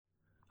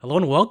Hello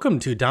and welcome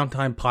to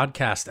Downtime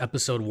Podcast,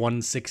 episode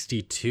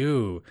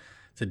 162.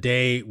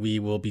 Today we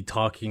will be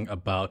talking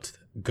about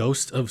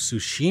Ghost of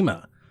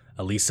Tsushima.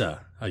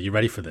 Elisa, are you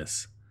ready for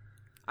this?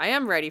 I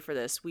am ready for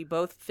this. We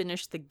both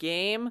finished the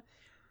game.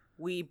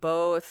 We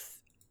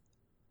both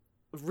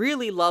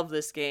really love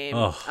this game.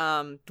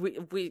 Oh.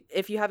 We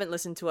if you haven't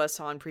listened to us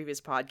on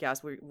previous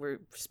podcasts, we're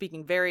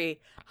speaking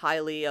very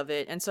highly of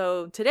it. And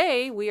so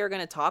today we are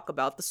going to talk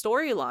about the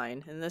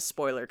storyline in this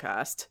spoiler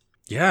cast.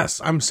 Yes,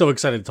 I'm so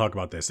excited to talk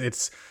about this.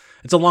 It's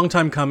a long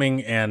time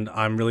coming, and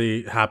I'm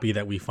really happy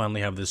that we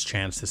finally have this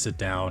chance to sit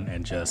down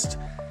and just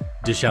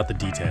dish out the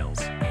details.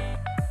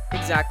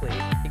 Exactly.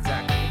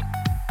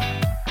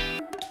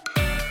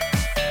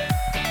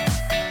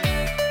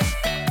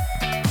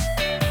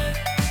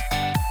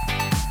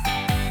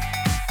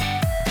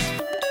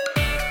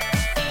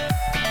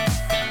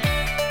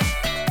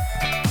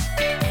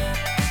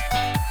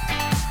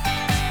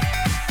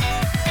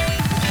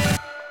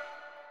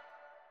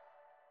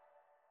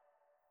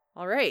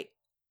 All right.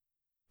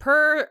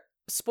 Per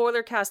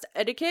spoilercast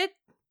etiquette,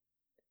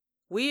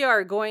 we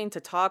are going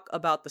to talk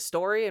about the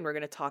story and we're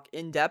going to talk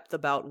in depth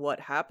about what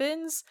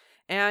happens.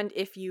 And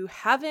if you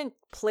haven't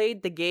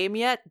played the game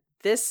yet,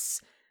 this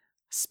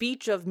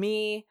speech of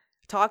me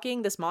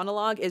talking, this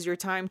monologue, is your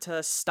time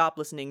to stop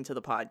listening to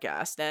the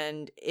podcast.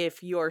 And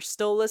if you're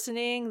still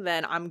listening,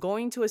 then I'm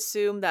going to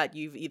assume that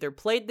you've either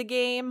played the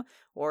game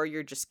or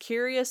you're just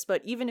curious.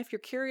 But even if you're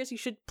curious, you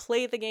should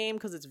play the game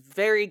because it's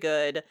very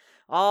good.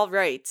 All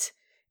right.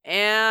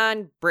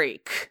 And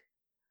break.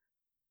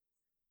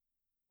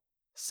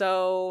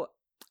 So,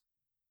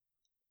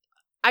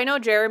 I know,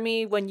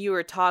 Jeremy, when you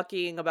were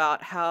talking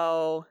about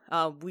how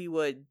we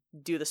would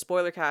do the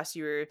spoiler cast,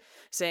 you were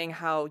saying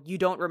how you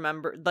don't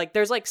remember, like,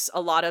 there's like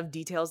a lot of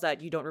details that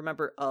you don't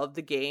remember of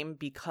the game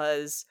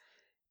because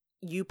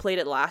you played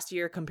it last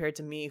year compared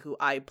to me, who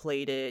I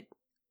played it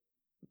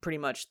pretty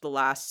much the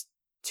last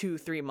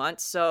 2-3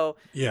 months. So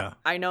Yeah.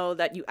 I know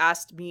that you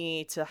asked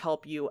me to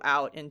help you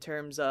out in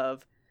terms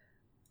of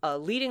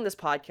leading this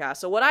podcast.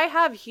 So what I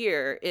have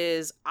here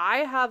is I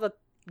have a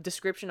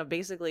description of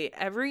basically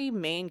every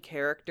main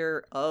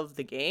character of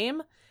the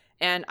game,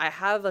 and I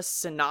have a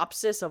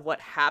synopsis of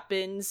what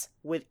happens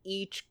with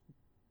each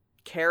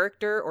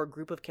character or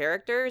group of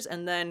characters,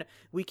 and then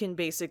we can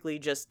basically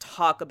just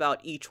talk about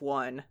each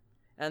one,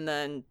 and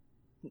then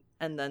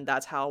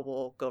that's how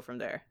we'll go from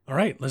there. All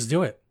right, let's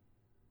do it.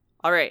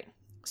 All right.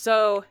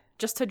 So,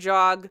 just to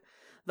jog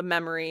the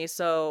memory,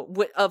 so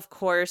of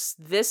course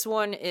this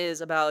one is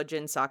about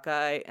Jin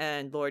Sakai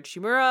and Lord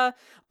Shimura,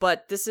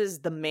 but this is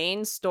the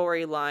main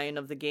storyline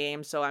of the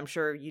game, so I'm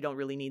sure you don't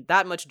really need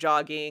that much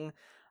jogging,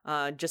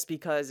 just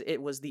because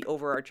it was the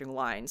overarching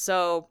line.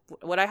 So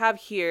what I have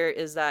here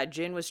is that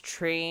Jin was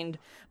trained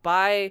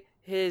by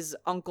his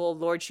uncle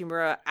Lord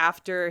Shimura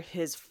after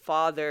his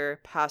father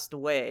passed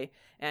away,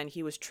 and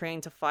he was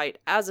trained to fight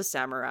as a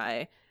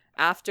samurai.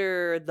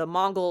 After the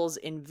Mongols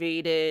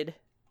invaded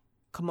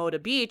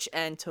Komoda Beach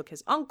and took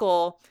his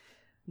uncle,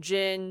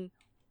 Jin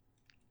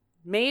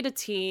made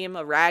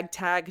a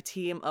ragtag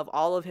team of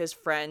all of his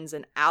friends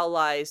and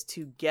allies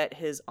to get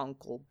his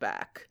uncle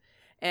back.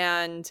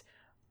 And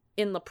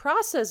in the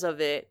process of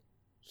it,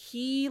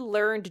 he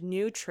learned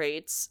new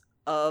traits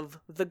of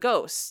the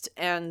Ghost,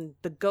 and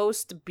the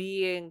Ghost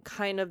being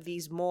kind of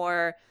these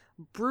more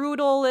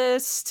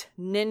brutalist,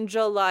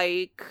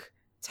 ninja-like,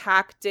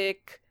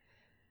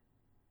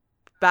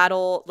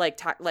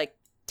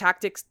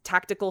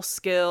 tactical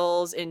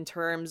skills in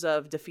terms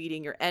of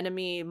defeating your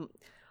enemy,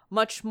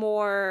 much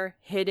more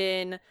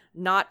hidden,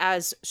 not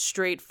as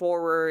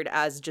straightforward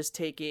as just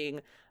taking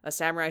a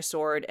samurai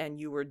sword and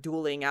you were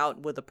dueling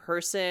out with a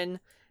person.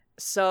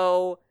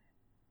 So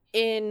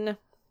in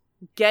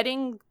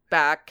getting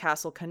back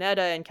Castle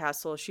Kaneda and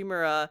Castle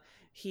Shimura,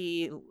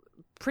 he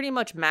pretty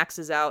much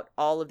maxes out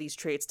all of these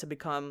traits to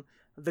become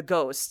the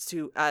Ghost,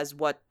 as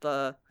what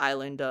the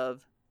island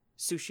of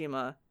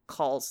Tsushima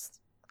calls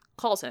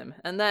him.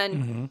 And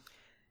then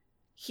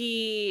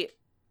he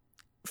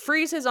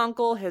frees his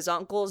uncle. His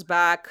uncle's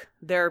back.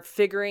 They're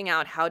figuring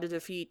out how to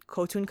defeat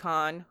Khotun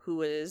Khan,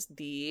 who is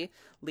the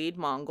lead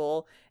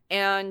Mongol.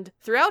 And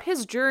throughout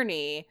his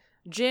journey,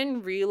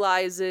 Jin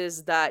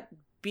realizes that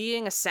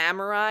being a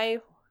samurai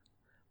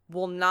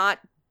will not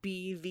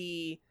be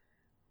the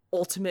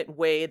ultimate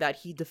way that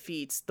he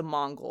defeats the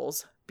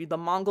Mongols. The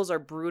Mongols are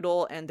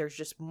brutal, and there's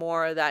just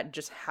more that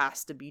just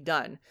has to be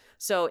done.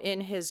 So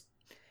in his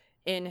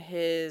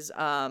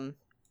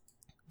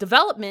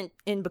development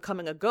in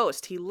becoming a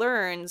ghost, he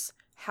learns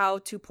how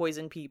to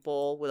poison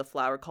people with a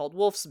flower called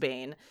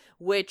Wolfsbane,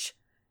 which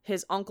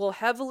his uncle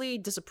heavily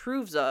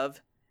disapproves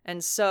of,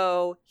 and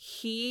so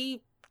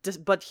he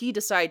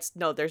decides,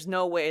 no, there's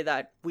no way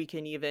that we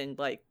can even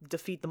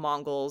defeat the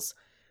Mongols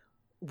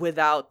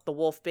without the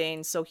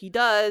Wolfbane. So he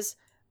does.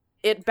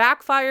 It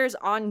backfires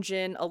on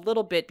Jin a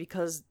little bit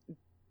because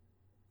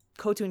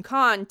Khotun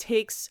Khan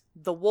takes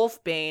the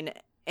Wolfbane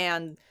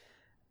and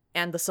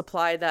the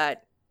supply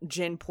that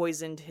Jin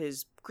poisoned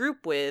his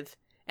group with,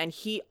 and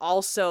he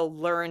also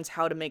learns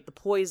how to make the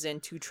poison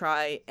to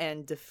try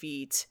and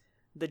defeat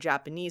the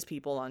Japanese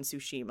people on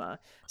Tsushima.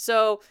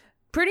 So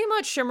pretty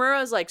much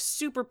Shimura is like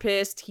super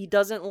pissed. He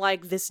doesn't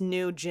like this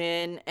new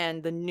Jin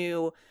and the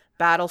new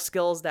battle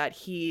skills that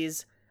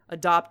he's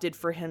adopted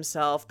for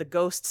himself, the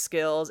ghost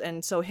skills.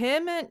 And so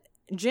him and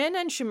Jin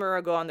and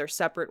Shimura go on their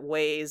separate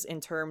ways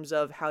in terms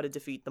of how to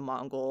defeat the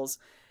Mongols.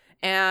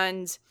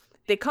 And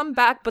they come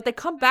back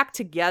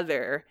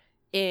together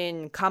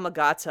in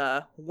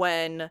Kamagata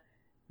when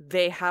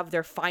they have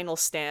their final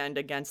stand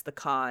against the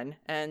Khan.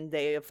 And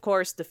they, of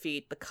course,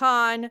 defeat the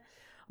Khan.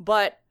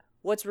 But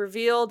what's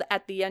revealed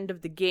at the end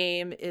of the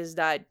game is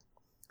that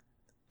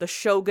the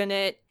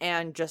shogunate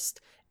and just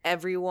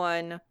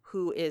everyone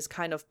who is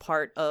kind of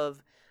part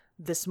of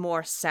this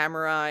more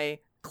samurai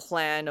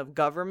clan of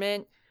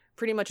government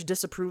pretty much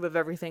disapprove of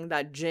everything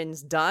that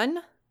Jin's done.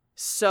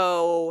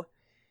 So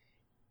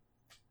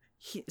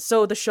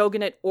the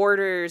shogunate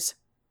orders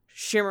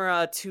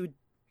Shimura to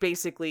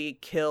basically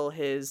kill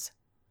his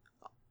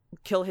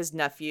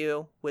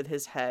nephew with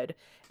his head.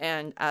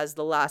 And as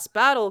the last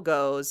battle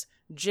goes,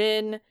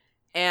 Jin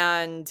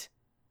and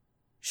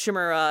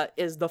Shimura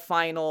is the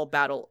final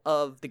battle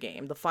of the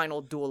game, the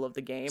final duel of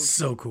the game.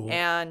 So cool.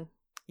 And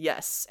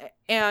yes.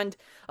 And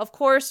of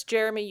course,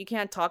 Jeremy, you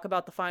can't talk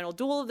about the final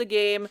duel of the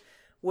game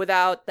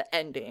without the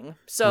ending.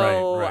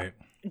 So right.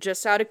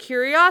 Just out of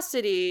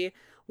curiosity,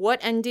 what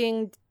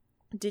ending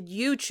did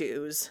you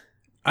choose?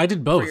 I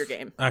did both for your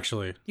game?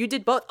 Actually. You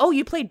did both? Oh,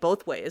 you played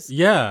both ways.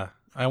 Yeah.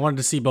 I wanted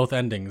to see both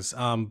endings.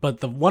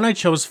 But the one I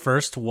chose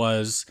first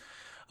was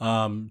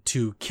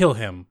to kill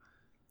him.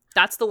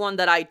 That's the one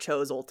that I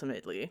chose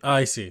ultimately.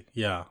 I see.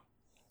 Yeah.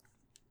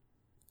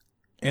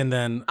 And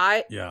then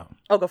yeah.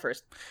 Oh, go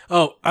first.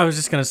 Oh, I was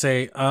just gonna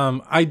say,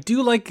 I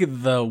do like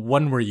the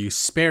one where you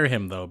spare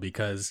him though,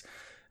 because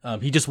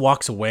he just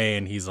walks away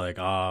and he's like,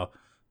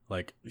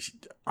 like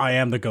I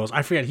am the ghost.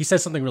 I forget. He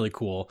says something really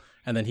cool,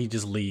 and then he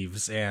just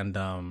leaves. And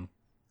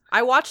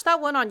I watched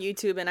that one on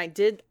YouTube, and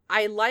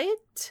I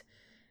liked.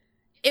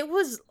 It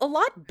was a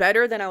lot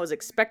better than I was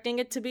expecting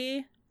it to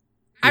be.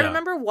 I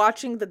remember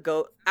watching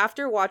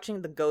after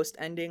watching the ghost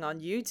ending on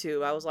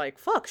YouTube, I was like,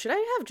 fuck, should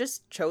I have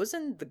just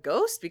chosen the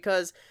ghost?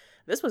 Because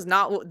this was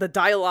not the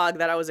dialogue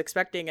that I was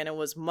expecting, and it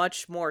was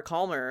much more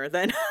calmer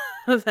than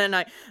than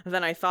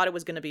I thought it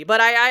was going to be. But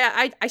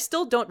I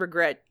still don't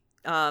regret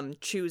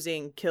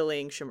choosing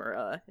killing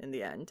Shimura in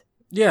the end.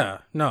 Yeah,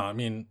 no, I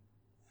mean,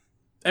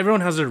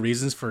 everyone has their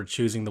reasons for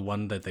choosing the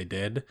one that they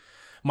did.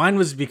 Mine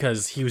was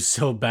because he was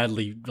so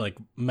badly like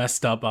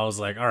messed up. I was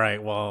like, all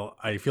right, well,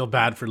 I feel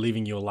bad for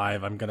leaving you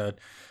alive. I'm gonna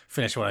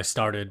finish what I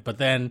started. But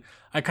then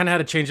I kind of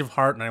had a change of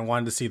heart, and I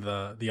wanted to see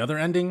the other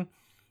ending.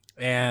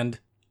 And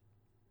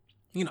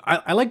you know,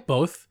 I like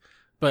both,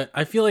 but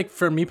I feel like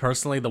for me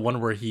personally, the one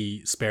where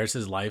he spares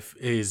his life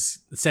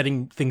is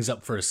setting things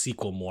up for a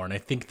sequel more. And I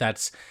think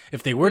that's,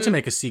 if they were to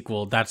make a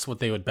sequel, that's what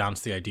they would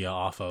bounce the idea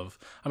off of.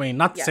 I mean,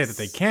 not to say that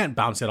they can't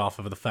bounce it off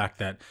of the fact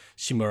that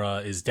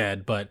Shimura is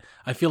dead, but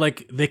I feel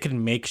like they could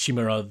make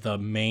Shimura the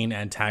main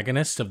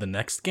antagonist of the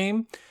next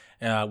game,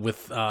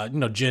 with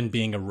Jin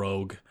being a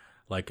rogue,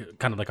 like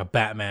kind of like a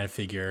Batman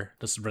figure,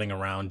 just running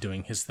around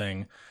doing his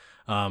thing.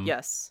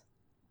 Yes.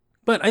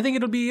 But I think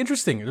it'll be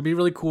interesting. It'll be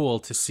really cool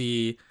to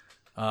see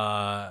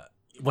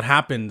what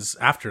happens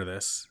after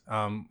this.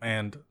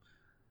 And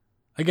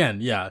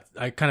again, yeah,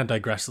 I kind of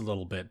digress a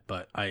little bit,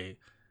 but I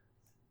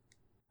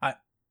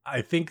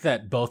think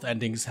that both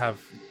endings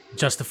have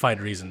justified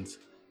reasons.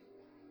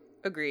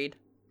 Agreed.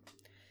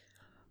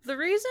 The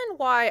reason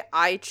why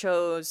I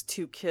chose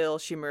to kill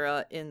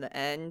Shimura in the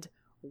end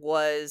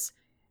was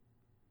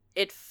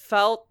it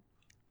felt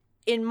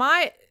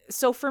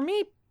so for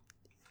me,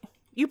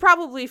 you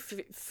probably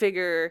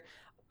figure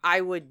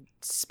I would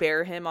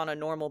spare him on a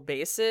normal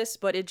basis,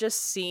 but it just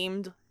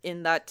seemed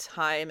in that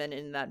time and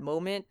in that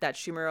moment that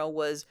Shimura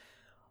was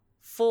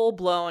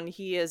full-blown.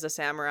 He is a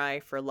samurai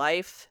for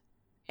life,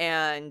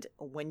 and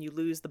when you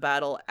lose the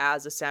battle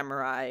as a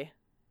samurai,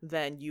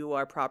 then you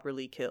are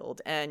properly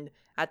killed. And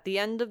at the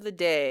end of the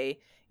day,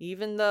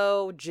 even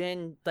though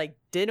Jin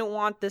didn't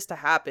want this to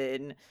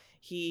happen,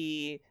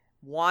 he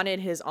wanted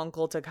his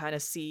uncle to kind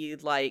of see,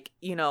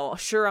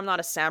 sure, I'm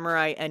not a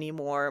samurai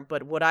anymore,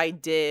 but what I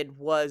did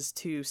was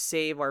to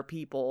save our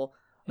people.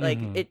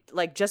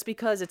 Just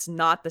because it's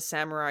not the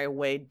samurai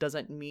way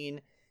doesn't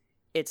mean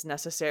it's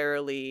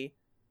necessarily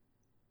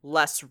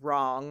less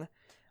wrong.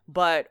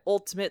 But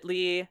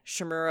ultimately,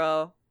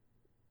 Shimura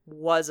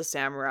was a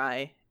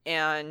samurai,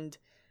 and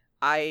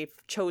I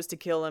chose to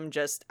kill him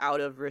just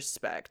out of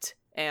respect.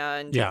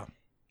 And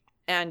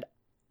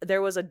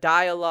there was a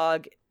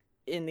dialogue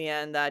in the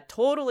end that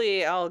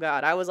totally, oh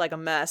god, I was like a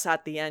mess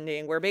at the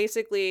ending, where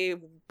basically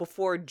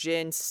before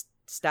Jin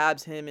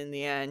stabs him in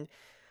the end,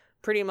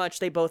 pretty much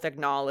they both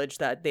acknowledge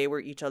that they were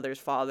each other's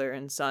father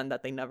and son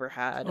that they never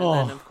had. And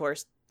then of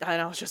course,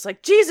 and I was just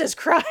like, Jesus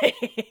Christ,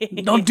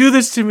 don't do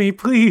this to me,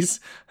 please.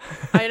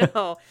 I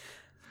know.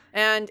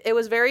 And it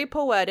was very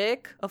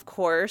poetic, of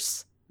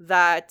course,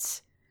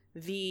 that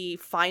the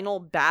final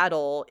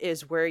battle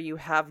is where you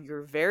have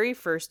your very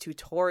first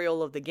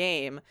tutorial of the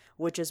game,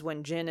 which is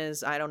when Jin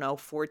is, I don't know,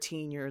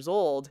 14 years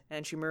old,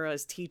 and Shimura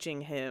is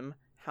teaching him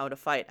how to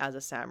fight as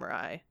a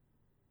samurai.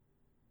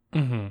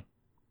 Mm-hmm.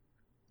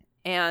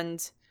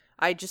 And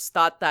I just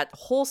thought that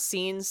whole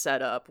scene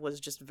setup was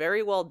just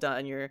very well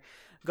done. You're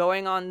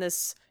going on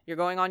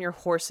your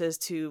horses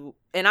to,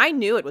 and I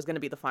knew it was going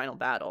to be the final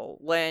battle.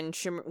 When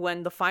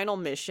the final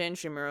mission,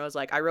 Shimura was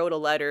like, I wrote a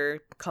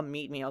letter, come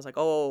meet me. I was like,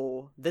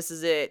 oh, this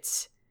is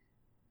it.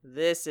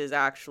 This is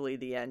actually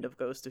the end of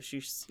Ghost of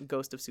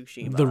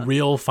Tsushima. The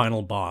real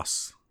final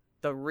boss.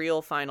 The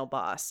real final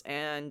boss.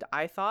 And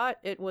I thought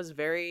it was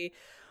very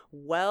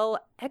well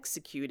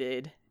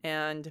executed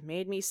and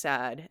made me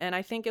sad. And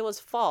I think it was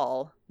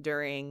fall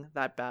during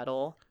that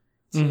battle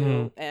too.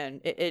 Mm-hmm.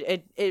 And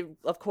it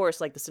of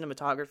course, like the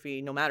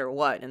cinematography, no matter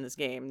what in this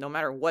game, no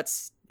matter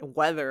what's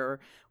weather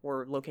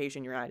or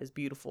location you're at, is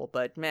beautiful.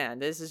 But man,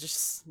 this is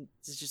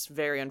just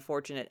very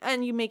unfortunate.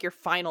 And you make your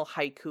final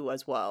haiku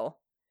as well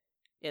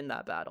in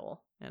that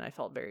battle, and I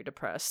felt very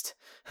depressed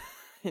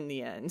in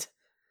the end.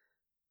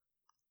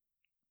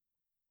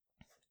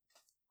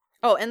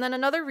 Oh, and then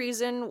another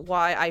reason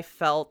why I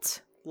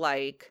felt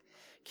like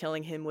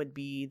killing him would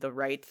be the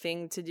right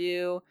thing to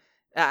do,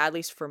 at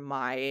least for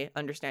my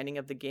understanding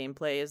of the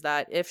gameplay, is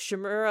that if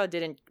Shimura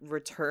didn't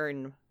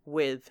return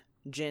with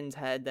Jin's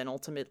head, then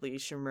ultimately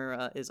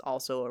Shimura is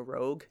also a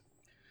rogue.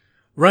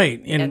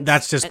 Right, and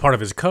that's just part of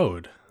his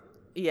code.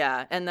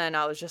 Yeah, and then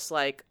I was just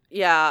like,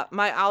 yeah,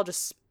 I'll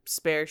just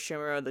spare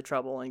Shimura the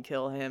trouble and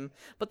kill him.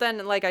 But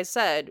then, like I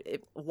said,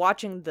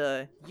 watching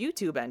the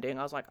YouTube ending,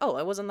 I was like, oh,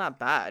 it wasn't that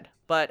bad.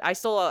 But I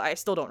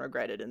still don't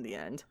regret it in the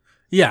end.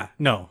 Yeah,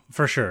 no,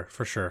 for sure.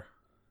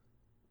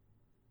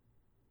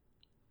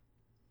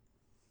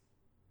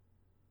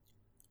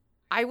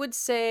 I would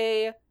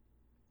say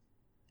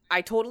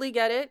I totally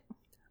get it.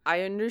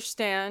 I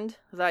understand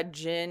that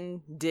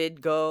Jin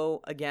did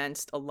go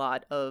against a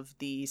lot of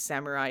the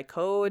samurai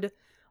code,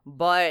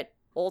 but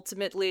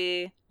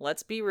ultimately,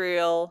 let's be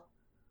real,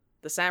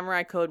 the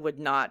samurai code would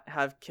not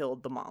have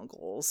killed the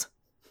Mongols.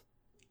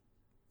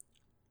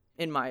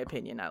 In my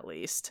opinion, at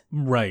least.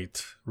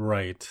 Right.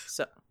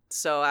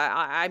 So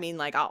I mean,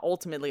 like,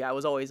 ultimately I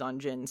was always on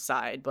Jin's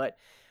side, but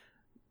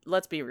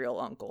let's be real,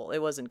 Uncle. It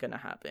wasn't gonna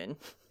happen.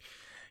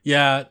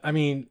 Yeah, I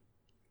mean,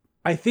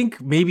 I think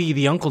maybe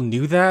the uncle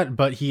knew that,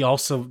 but he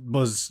also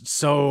was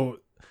so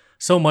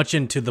much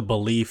into the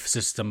belief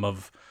system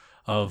of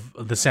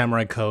the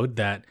samurai code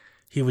that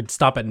he would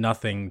stop at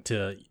nothing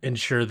to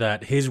ensure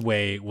that his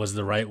way was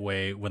the right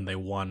way when they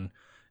won.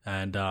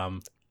 And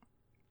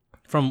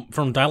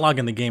from dialogue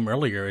in the game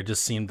earlier, it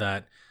just seemed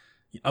that,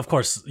 of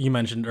course, you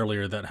mentioned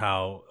earlier that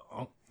how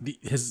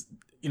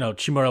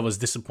Chimura was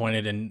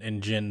disappointed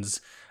in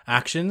Jin's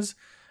actions,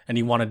 and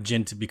he wanted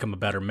Jin to become a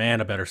better man,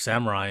 a better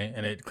samurai,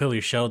 and it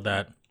clearly showed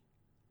that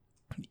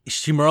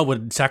Shimura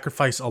would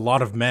sacrifice a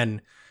lot of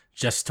men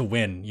just to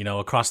win,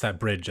 across that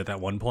bridge at that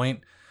one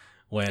point.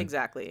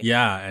 Exactly.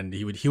 Yeah, and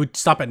he would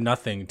stop at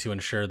nothing to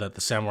ensure that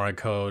the samurai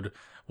code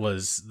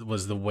was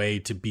the way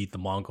to beat the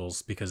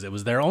Mongols, because it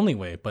was their only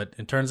way. But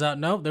it turns out,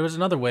 no, there was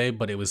another way,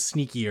 but it was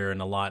sneakier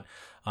and a lot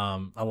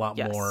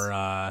yes.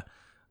 more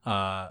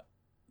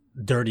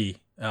dirty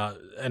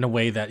in a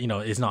way that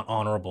is not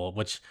honorable.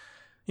 Which,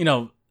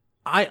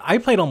 I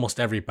played almost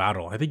every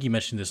battle. I think you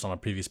mentioned this on a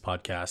previous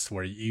podcast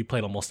where you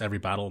played almost every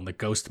battle in the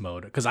ghost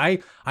mode, because I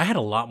had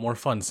a lot more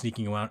fun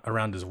sneaking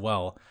around as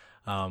well.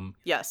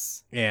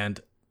 Yes. And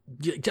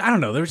I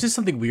don't know, there was just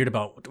something weird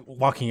about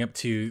walking up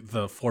to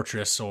the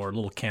fortress or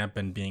little camp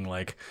and being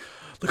like,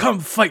 come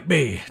fight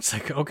me. It's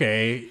like,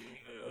 okay,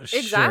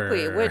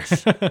 exactly.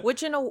 Sure.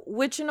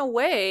 which in a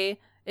way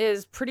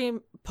is pretty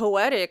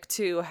poetic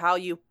to how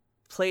you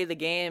play the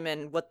game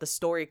and what the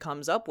story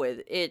comes up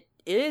with. It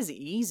is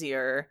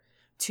easier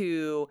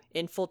to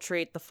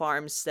infiltrate the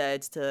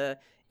farmsteads, to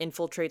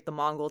infiltrate the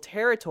Mongol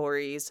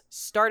territories,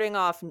 starting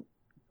off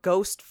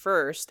ghost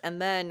first,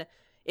 and then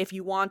if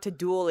you want to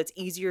duel, it's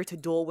easier to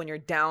duel when you're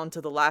down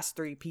to the last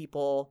 3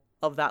 people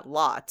of that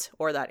lot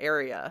or that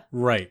area.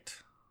 Right.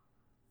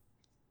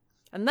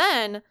 And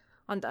then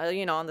on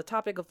the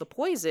topic of the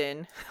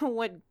poison,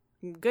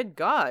 good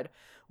God,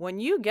 when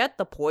you get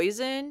the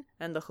poison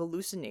and the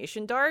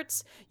hallucination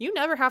darts, you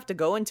never have to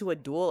go into a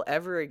duel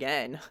ever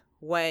again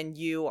when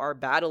you are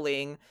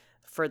battling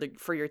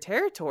for your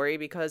territory,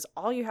 because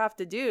all you have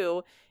to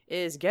do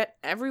is get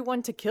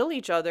everyone to kill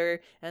each other,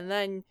 and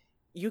then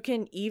you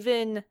can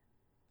even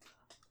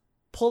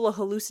pull a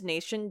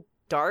hallucination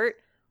dart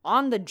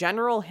on the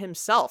general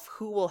himself,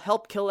 who will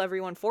help kill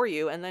everyone for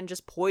you, and then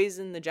just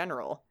poison the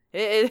general.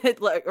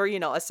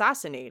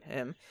 Assassinate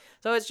him.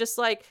 So it's just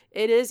like,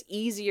 it is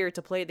easier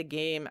to play the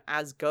game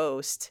as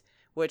Ghost,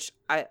 which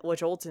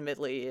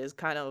ultimately is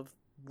kind of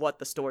what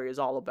the story is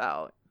all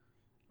about.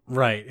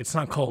 Right. It's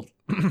not called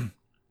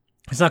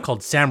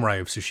Samurai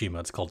of Tsushima.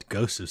 It's called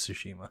Ghost of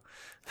Tsushima.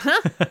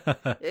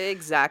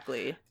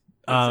 Exactly.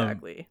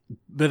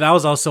 But that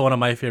was also one of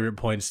my favorite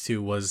points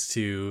too, was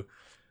to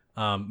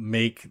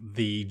make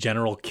the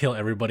general kill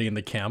everybody in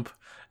the camp,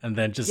 and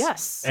then just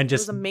Yes, and it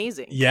was just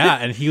amazing. yeah,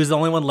 and he was the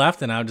only one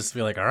left, and I would just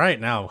be like, all right,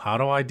 now how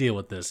do I deal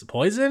with this?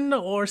 Poison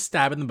or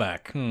stab in the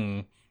back?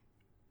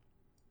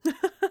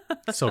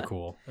 So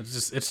cool.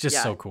 It's just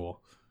Yeah, so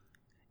cool.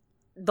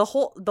 the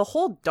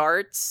whole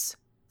darts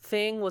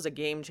thing was a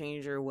game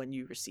changer when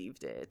you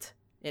received it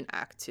in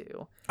Act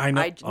 2. I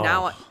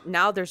know.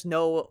 Now there's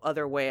no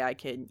other way I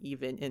can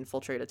even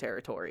infiltrate a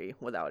territory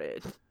without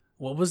it.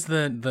 What was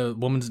the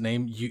woman's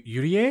name?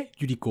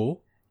 Yuriko?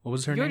 What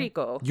was her name?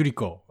 Yuriko.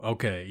 Yuriko.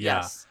 Okay,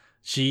 yeah. Yes.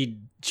 She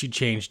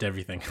changed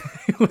everything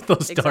with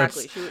those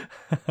Exactly.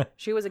 darts.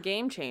 She was a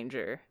game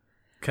changer.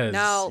 'Cause,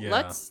 Now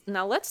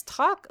yeah. let's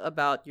talk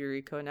about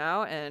Yuriko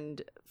now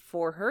and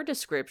for her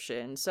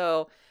description.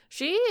 So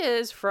she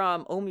is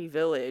from Omi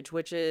Village,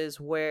 which is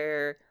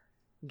where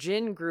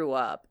Jin grew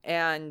up,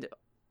 and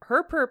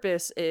her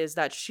purpose is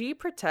that she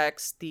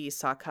protects the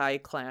Sakai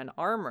clan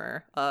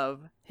armor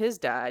of his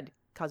dad,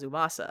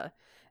 Kazumasa.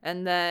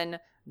 And then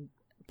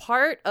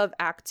part of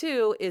Act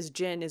 2 is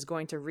Jin is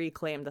going to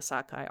reclaim the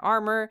Sakai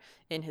armor.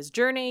 In his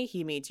journey,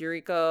 he meets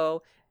Yuriko,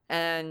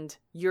 and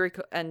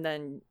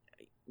then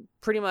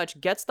pretty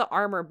much gets the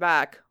armor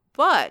back.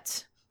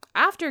 But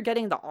after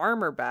getting the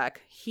armor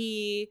back,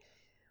 he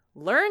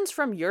learns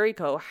from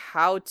Yuriko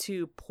how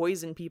to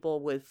poison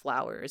people with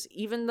flowers.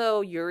 Even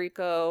though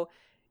Yuriko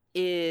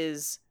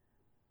is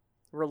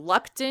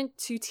reluctant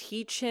to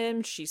teach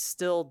him, she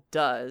still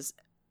does.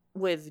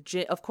 With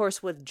Jin, of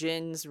course, with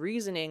Jin's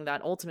reasoning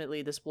that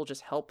ultimately this will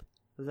just help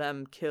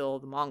them kill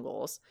the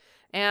Mongols.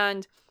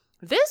 And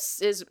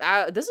this is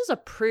a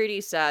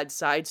pretty sad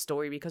side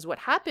story, because what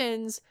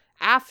happens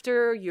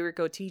after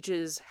Yuriko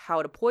teaches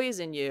how to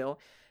poison you,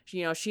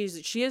 she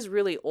is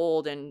really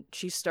old and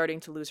she's starting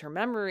to lose her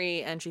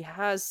memory and she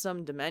has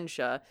some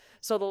dementia.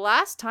 So the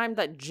last time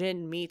that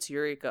Jin meets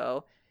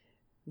Yuriko,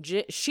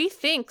 she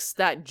thinks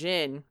that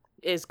Jin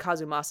is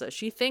Kazumasa.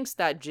 She thinks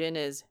that Jin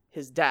is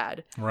his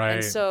dad. Right.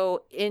 And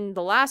so in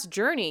the last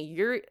journey,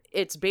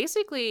 it's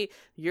basically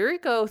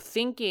Yuriko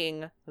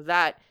thinking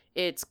that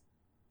it's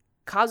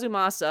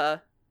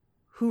Kazumasa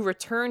who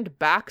returned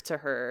back to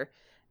her,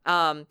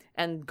 and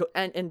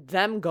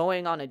them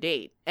going on a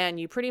date. And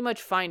you pretty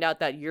much find out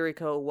that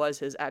Yuriko was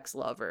his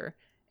ex-lover.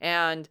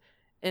 And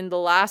in the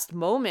last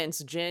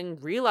moments, Jin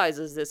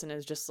realizes this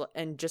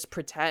and just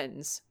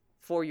pretends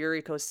for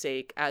Yuriko's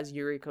sake as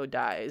Yuriko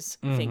dies,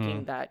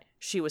 thinking that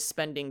she was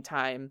spending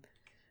time,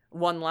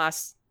 one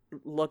last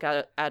look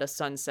at a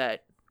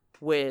sunset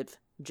with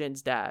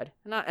Jin's dad.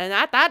 And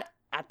at that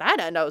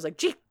end, I was like,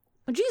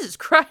 Jesus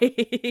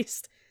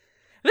Christ,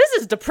 this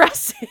is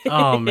depressing.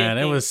 Oh man,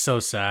 it was so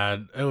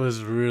sad. It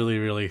was really,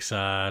 really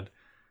sad.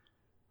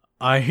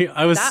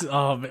 I was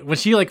when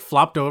she like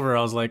flopped over,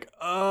 I was like,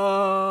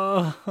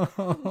 oh,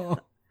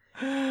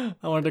 I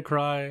wanted to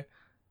cry.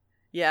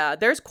 Yeah,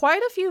 there's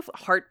quite a few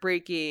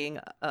heartbreaking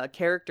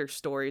character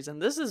stories,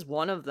 and this is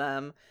one of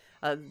them.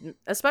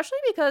 Especially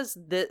because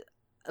the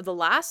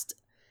last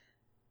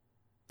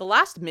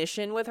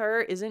mission with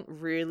her isn't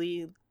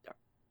really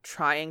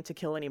trying to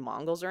kill any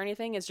Mongols or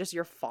anything. It's just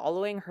you're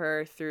following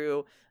her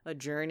through a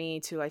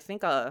journey to, I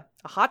think, a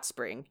hot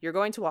spring. You're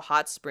going to a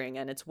hot spring,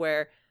 and it's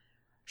where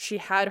she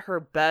had her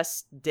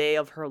best day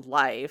of her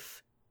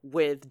life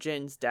with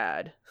Jin's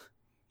dad.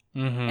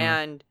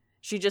 And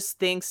she just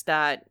thinks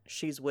that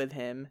she's with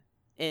him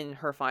in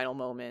her final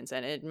moments.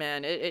 And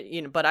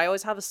it but I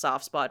always have a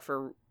soft spot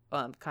for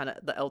kind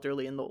of the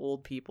elderly and the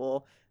old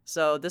people.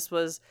 So this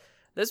was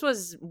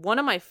one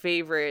of my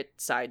favorite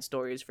side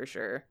stories for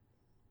sure.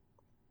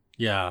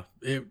 Yeah,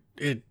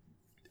 it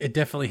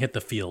definitely hit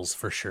the feels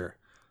for sure.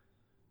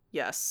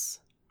 Yes,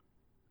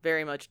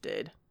 very much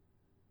did.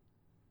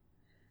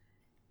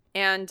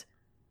 And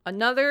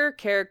another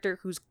character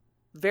who's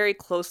very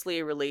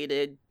closely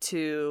related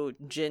to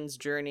Jin's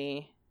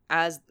journey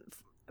as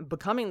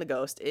becoming the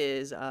ghost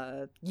is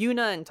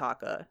Yuna and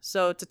Taka.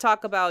 So to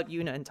talk about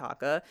Yuna and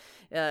Taka,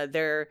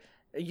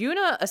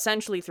 Yuna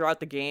essentially throughout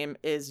the game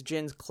is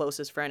Jin's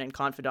closest friend and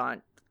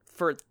confidant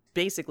for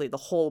basically the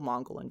whole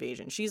Mongol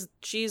invasion. She's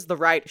the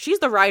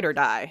ride or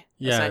die,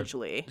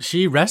 essentially.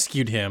 She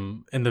rescued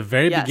him in the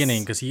very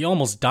beginning because he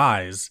almost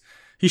dies.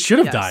 He should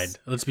have died,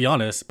 let's be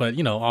honest, but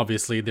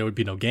obviously there would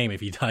be no game if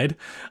he died.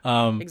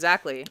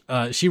 Exactly.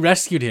 She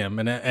rescued him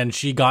and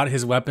she got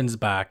his weapons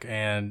back,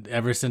 and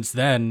ever since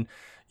then,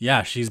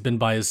 she's been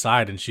by his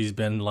side, and she's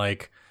been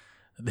like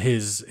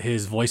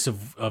his voice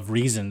of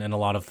reason in a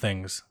lot of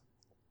things.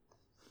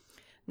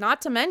 Not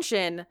to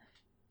mention,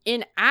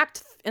 in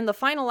the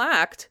final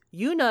act,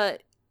 Yuna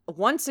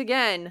once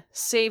again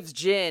saves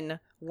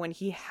Jin when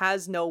he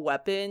has no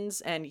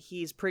weapons and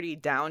he's pretty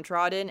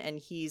downtrodden and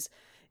he's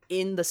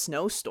in the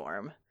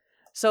snowstorm.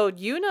 So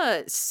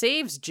Yuna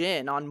saves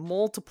Jin on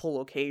multiple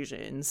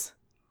occasions.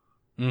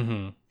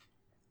 And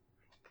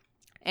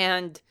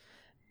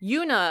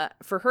Yuna,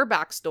 for her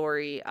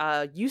backstory,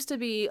 used to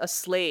be a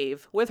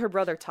slave with her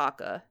brother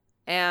Taka.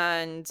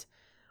 And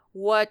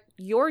what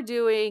you're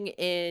doing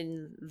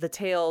in the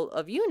tale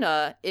of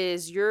Yuna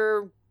is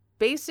you're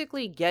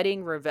basically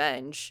getting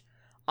revenge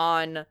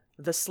on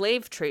the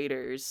slave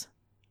traders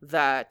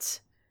that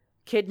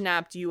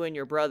kidnapped you and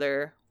your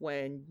brother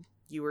when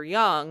you were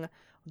young,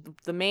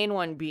 the main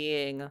one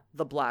being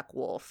the Black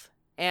Wolf.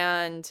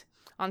 And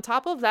on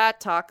top of that,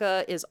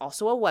 Taka is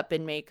also a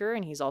weapon maker,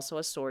 and he's also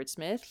a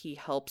swordsmith. He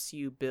helps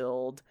you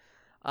build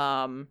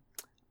the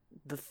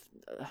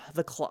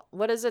claw.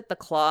 What is it? The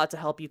claw to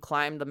help you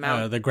climb the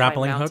mountain. The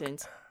grappling hook.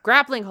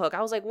 Grappling hook.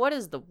 I was like, what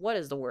is the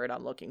word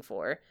I'm looking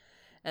for?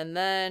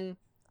 And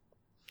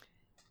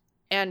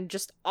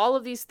just all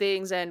of these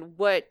things, and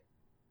what,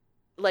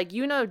 like,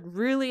 Yuna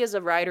really is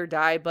a ride or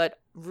die, but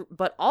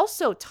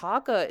also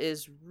Taka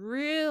is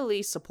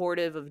really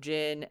supportive of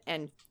Jin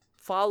and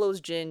follows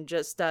Jin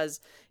just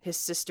as his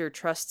sister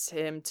trusts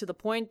him, to the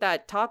point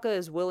that Taka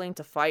is willing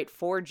to fight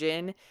for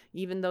Jin,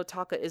 even though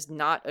Taka is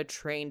not a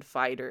trained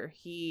fighter.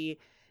 He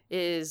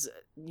is,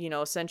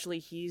 essentially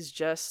he's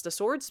just a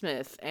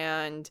swordsmith,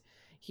 and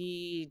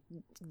he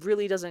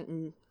really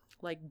doesn't,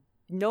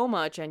 know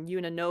much, and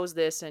Yuna knows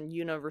this, and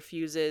Yuna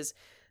refuses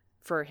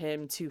for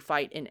him to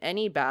fight in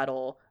any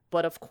battle.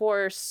 But of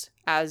course,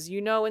 as you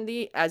know at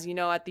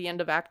the end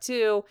of Act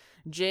 2,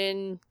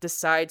 Jin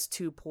decides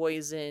to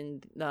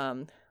poison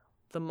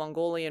the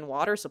Mongolian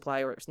water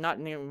supply, or it's not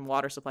even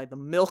water supply, the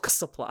milk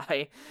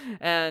supply.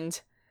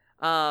 And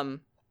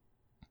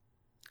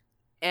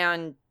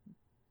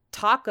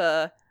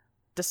Taka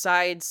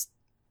decides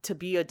to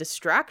be a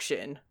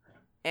distraction.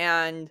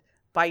 And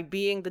by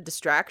being the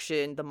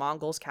distraction, the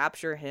Mongols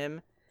capture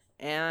him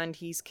and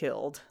he's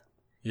killed.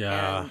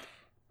 Yeah. And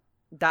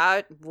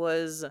that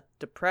was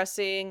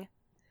depressing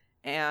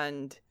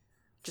and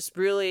just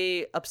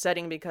really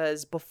upsetting,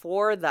 because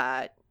before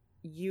that,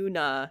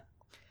 Yuna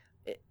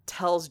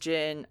tells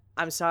Jin,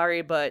 I'm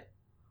sorry, but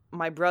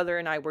my brother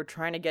and I were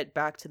trying to get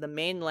back to the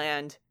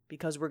mainland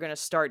because we're going to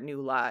start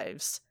new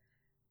lives.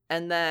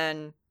 And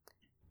then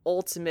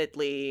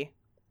ultimately,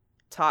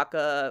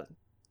 Taka,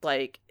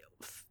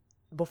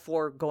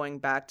 before going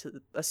back to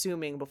the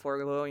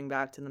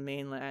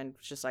mainland,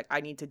 was just like, I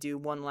need to do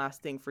one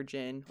last thing for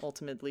Jin,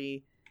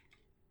 ultimately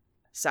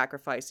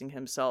sacrificing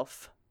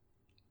himself.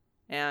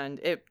 And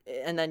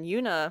then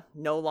Yuna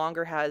no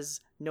longer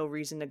has no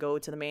reason to go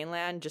to the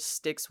mainland, just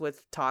sticks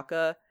with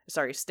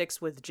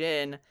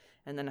Jin,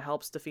 and then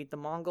helps defeat the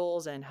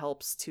Mongols and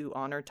helps to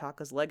honor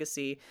Taka's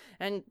legacy.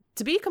 And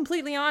to be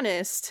completely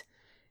honest,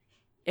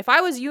 if I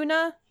was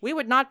Yuna, we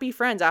would not be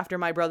friends after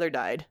my brother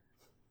died.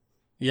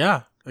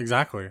 Yeah,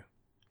 exactly.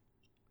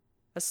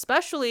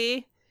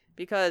 Especially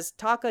because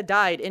Taka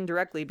died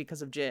indirectly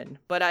because of Jin.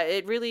 But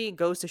it really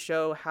goes to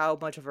show how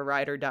much of a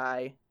ride or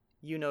die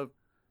Yuna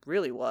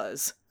really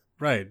was.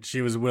 Right.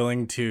 She was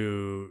willing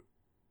to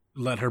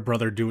let her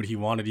brother do what he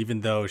wanted,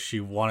 even though she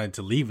wanted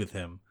to leave with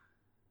him.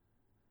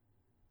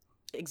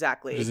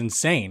 Exactly. It was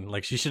insane.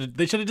 Like, they should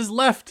have just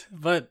left,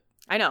 but...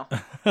 I know.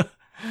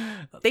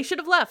 They should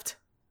have left.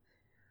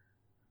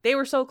 They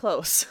were so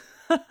close.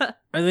 I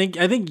think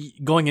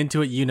going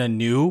into it, Yuna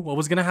knew what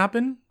was going to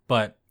happen,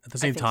 but at the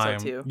same time...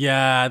 so too.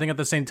 Yeah, I think at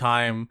the same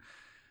time,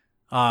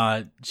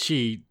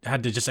 she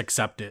had to just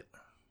accept it.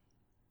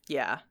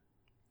 Yeah.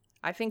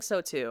 I think so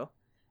too.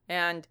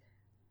 And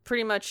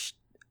pretty much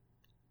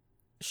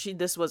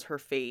this was her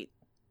fate.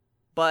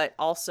 But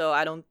also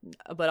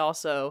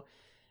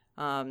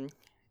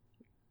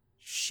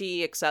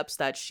she accepts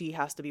that she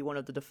has to be one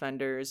of the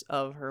defenders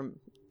of her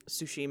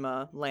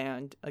Tsushima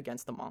land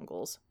against the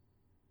Mongols.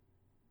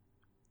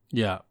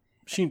 Yeah.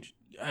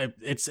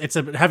 It's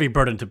a heavy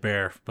burden to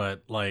bear,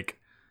 but I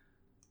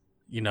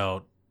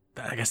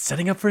guess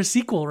setting up for a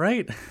sequel,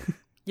 right?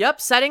 Yep,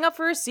 setting up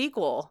for a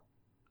sequel.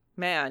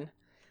 Man.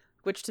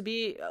 Which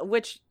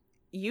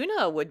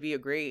Yuna would be a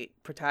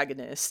great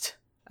protagonist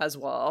as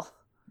well.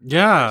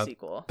 Yeah,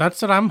 sequel.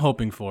 That's what I'm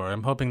hoping for.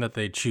 I'm hoping that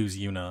they choose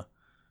Yuna.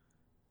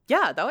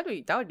 Yeah, that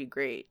would be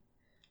great.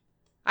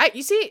 I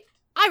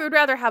would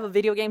rather have a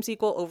video game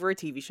sequel over a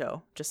TV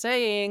show. Just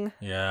saying.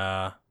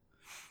 Yeah.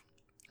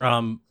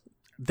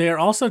 They're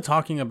also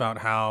talking about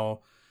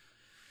how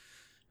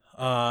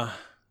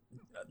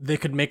they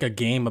could make a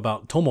game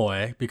about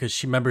Tomoe because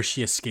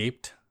she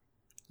escaped.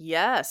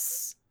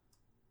 Yes.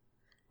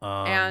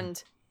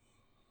 And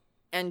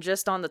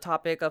just on the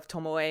topic of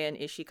Tomoe and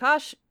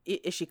Ishikawa,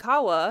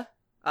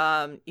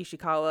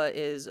 Ishikawa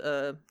is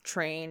a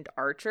trained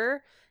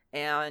archer,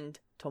 and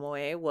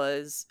Tomoe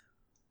was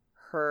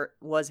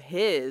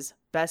his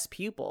best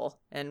pupil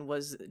and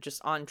was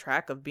just on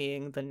track of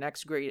being the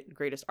next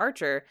greatest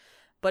archer.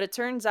 But it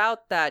turns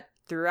out that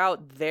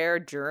throughout their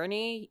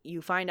journey,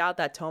 you find out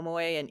that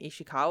Tomoe and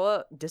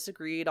Ishikawa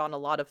disagreed on a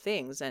lot of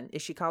things, and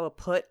Ishikawa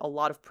put a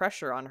lot of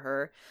pressure on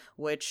her,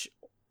 which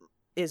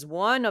is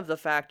one of the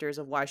factors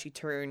of why she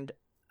turned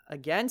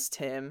against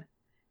him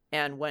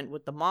and went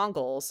with the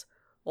Mongols.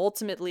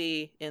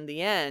 Ultimately, in the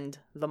end,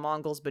 the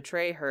Mongols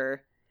betray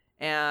her,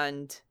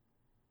 and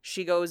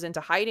she goes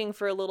into hiding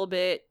for a little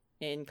bit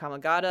in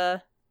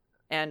Kamagata,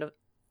 and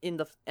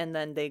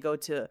then they go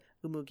to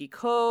Umugi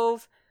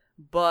Cove.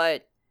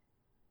 But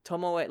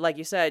Tomoe, like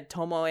you said,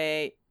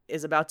 Tomoe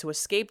is about to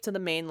escape to the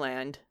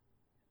mainland,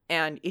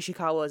 and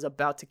Ishikawa is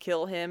about to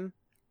kill him,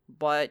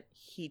 but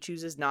he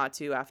chooses not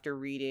to after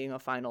reading a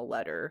final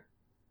letter.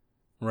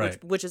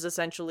 Right. which is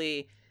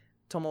essentially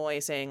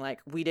Tomoe saying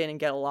like, we didn't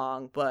get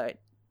along, but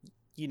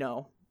you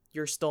know,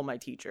 you're still my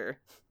teacher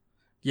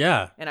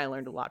Yeah. and I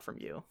learned a lot from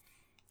you.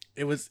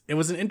 It was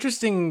an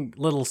interesting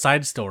little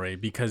side story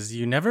because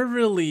you never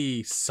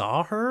really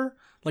saw her.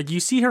 Like you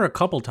see her a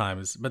couple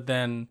times, but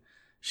then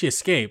she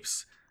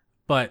escapes.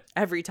 But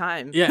Every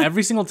time. yeah,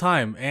 every single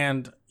time,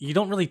 and you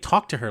don't really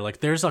talk to her.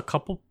 Like there's a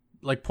couple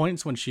like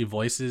points when she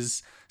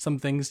voices some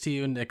things to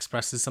you and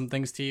expresses some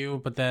things to you,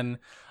 but then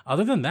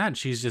other than that,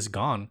 she's just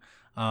gone.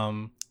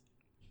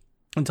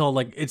 Until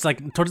like it's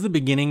like towards the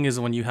beginning is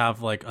when you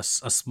have like a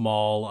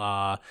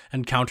small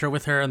encounter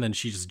with her, and then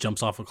she just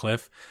jumps off a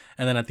cliff,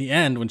 and then at the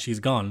end when she's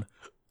gone,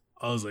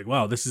 I was like,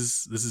 wow, this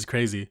is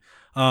crazy.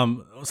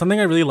 Something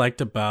I really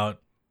liked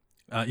about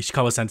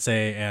Ishikawa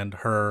Sensei and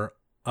her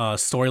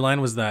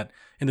storyline was that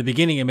in the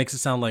beginning it makes it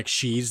sound like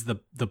she's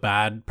the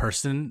bad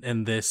person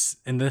in this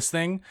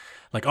thing,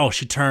 like, oh,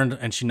 she turned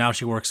and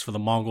she works for the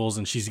Mongols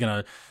and she's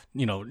gonna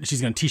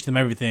teach them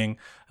everything.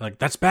 Like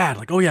that's bad.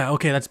 Like, oh yeah,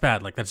 okay, that's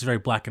bad. Like that's very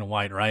black and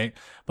white, right?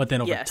 But then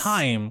over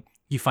time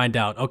you find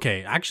out,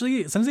 okay,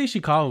 actually Sensei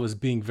Ishikawa was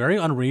being very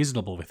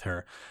unreasonable with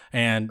her,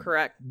 and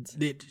correct.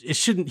 He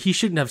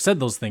shouldn't have said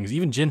those things.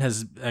 Even Jin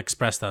has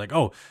expressed that, like,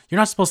 oh, you're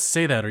not supposed to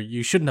say that, or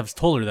you shouldn't have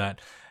told her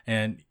that.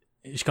 And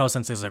Ishikawa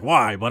Sensei is like,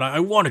 why? But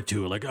I wanted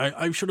to. Like,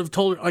 I should have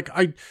told her. Like,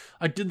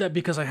 I did that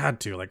because I had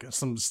to. Like,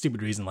 some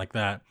stupid reason like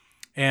that.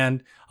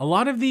 And a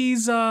lot of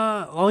these,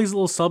 all these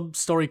little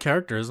sub-story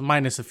characters,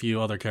 minus a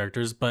few other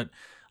characters, but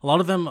a lot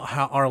of them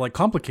are, like,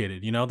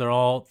 complicated. You know,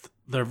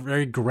 they're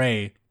very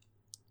gray.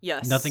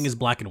 Yes. Nothing is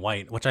black and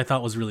white, which I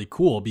thought was really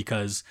cool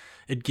because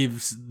it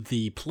gives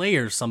the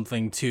player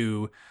something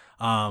to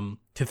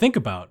think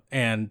about.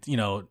 And, you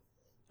know,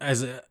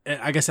 as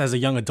a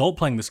young adult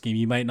playing this game,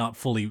 you might not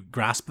fully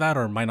grasp that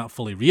or might not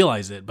fully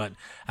realize it. But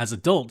as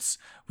adults,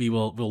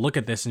 we'll look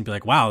at this and be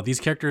like, wow, these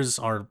characters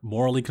are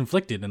morally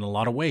conflicted in a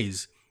lot of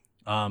ways.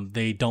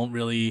 They don't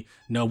really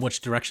know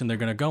which direction they're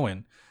going to go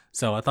in.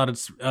 So I thought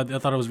it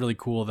was really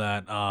cool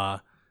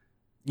that,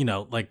 you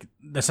know, like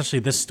essentially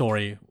this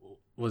story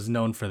was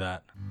known for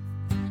that.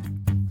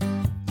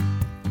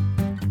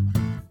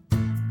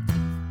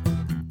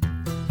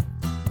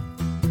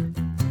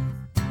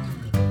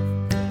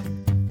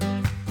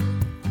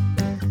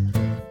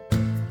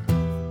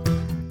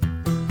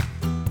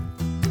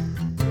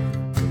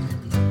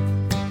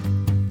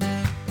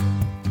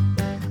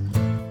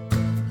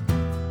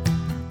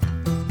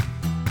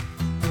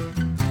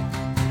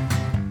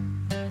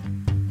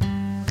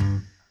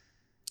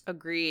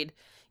 Agreed.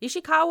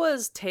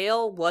 Ishikawa's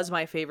tale was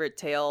my favorite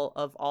tale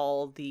of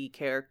all the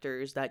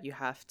characters that you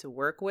have to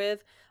work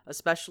with,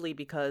 especially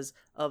because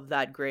of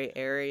that gray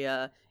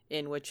area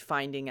in which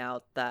finding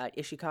out that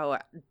Ishikawa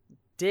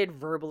did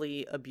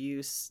verbally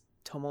abuse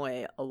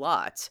Tomoe a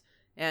lot.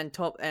 And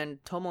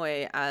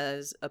Tomoe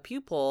as a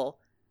pupil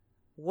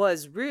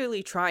was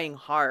really trying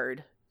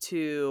hard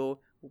to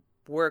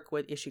work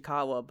with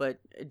Ishikawa, but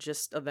it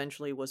just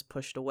eventually was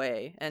pushed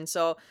away. And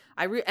so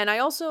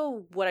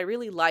what I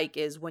really like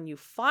is when you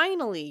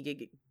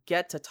finally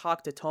get to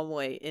talk to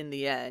Tomoe in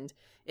the end.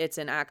 It's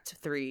in Act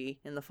 3,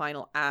 in the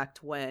final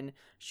act, when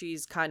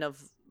she's kind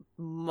of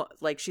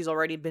like she's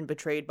already been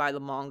betrayed by the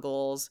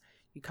Mongols.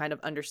 You kind of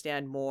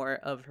understand more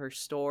of her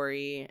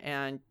story,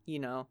 and you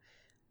know,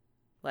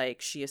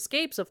 like she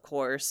escapes, of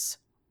course,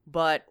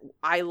 but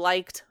I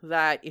liked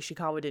that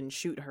Ishikawa didn't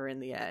shoot her in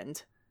the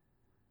end.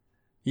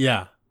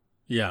 Yeah.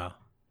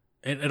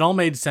 It all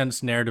made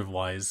sense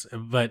narrative-wise,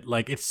 but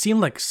like it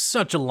seemed like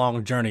such a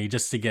long journey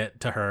just to get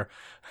to her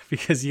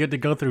because you had to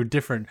go through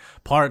different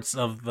parts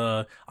of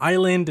the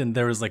island and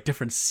there was like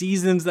different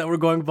seasons that were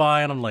going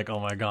by, and I'm like, oh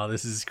my god,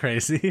 this is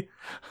crazy.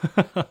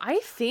 I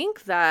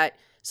think that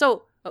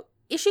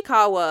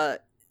Ishikawa's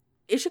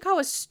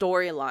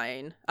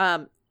storyline,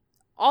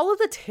 all of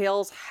the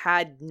tales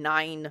had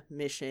 9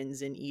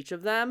 missions in each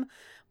of them,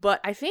 but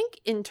I think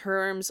in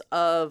terms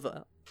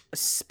of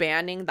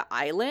spanning the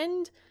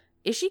island,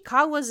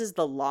 Ishikawa's is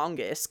the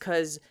longest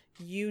because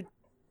you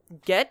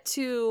get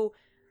to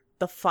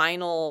the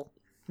final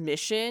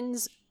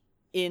missions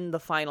in the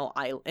final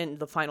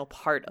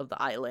part of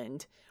the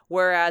island.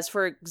 Whereas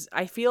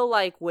I feel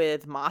like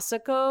with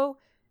Masako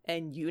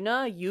and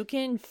Yuna, you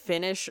can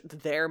finish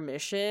their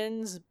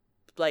missions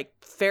like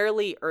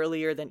fairly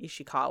earlier than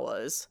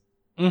Ishikawa's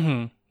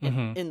in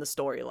the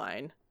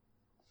storyline.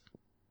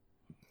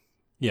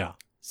 Yeah.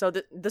 So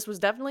this was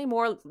definitely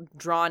more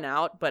drawn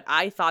out, but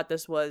I thought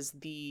this was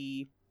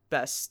the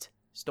best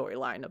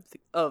storyline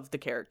of the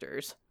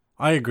characters.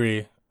 I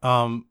agree.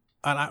 And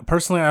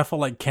personally, I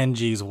felt like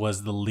Kenji's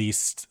was the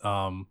least,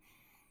 I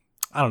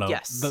don't know,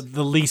 yes.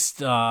 the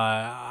least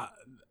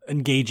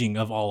engaging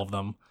of all of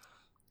them.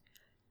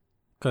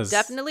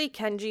 Definitely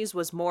Kenji's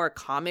was more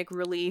comic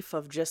relief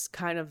of just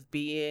kind of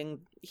being,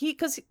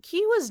 because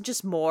he was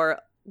just more,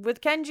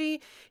 with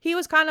Kenji, he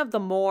was kind of the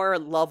more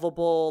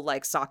lovable,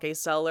 like, sake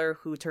seller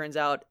who turns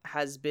out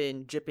has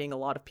been gypping a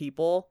lot of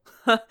people.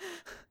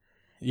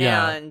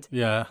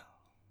 Yeah.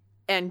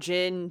 And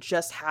Jin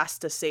just has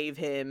to save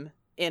him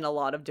in a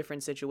lot of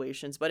different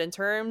situations. But in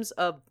terms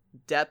of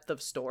depth of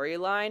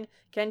storyline,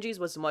 Kenji's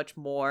was much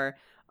more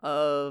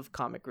of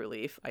comic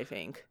relief, I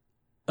think.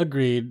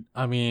 Agreed.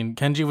 I mean,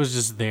 Kenji was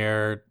just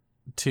there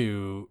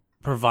to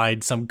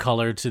provide some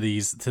color to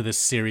this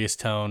serious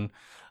tone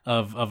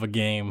of a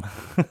game.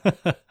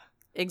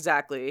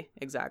 Exactly.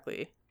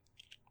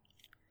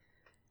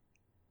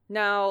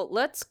 Now,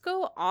 let's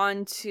go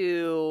on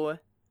to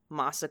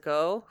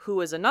Masako, who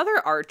is another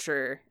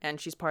archer, and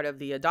she's part of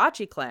the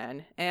Adachi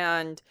clan.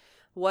 And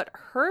what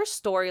her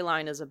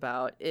storyline is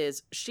about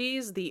is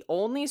she's the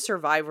only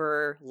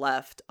survivor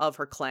left of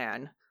her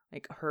clan.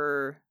 Like,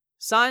 her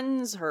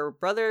sons, her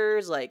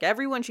brothers, like,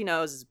 everyone she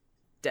knows is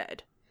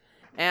dead.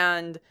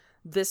 And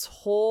this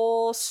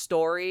whole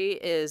story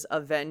is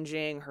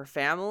avenging her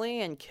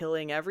family and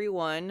killing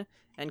everyone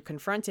and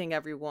confronting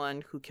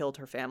everyone who killed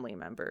her family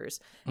members.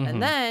 Mhm.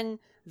 And then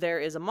there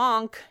is a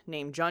monk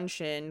named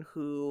Junshin,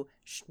 who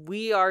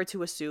we are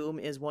to assume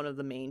is one of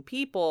the main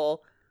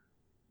people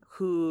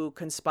who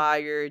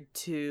conspired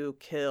to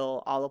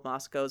kill all of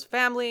Masako's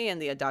family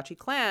and the Adachi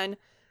clan.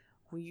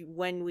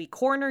 When we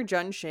corner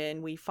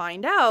Junshin, we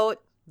find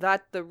out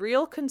that the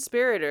real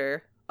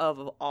conspirator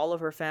of all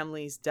of her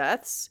family's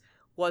deaths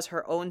was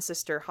her own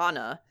sister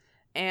Hana.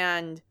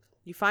 And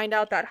you find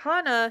out that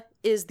Hana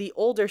is the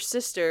older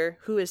sister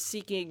who is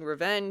seeking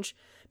revenge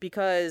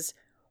because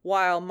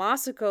while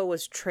Masako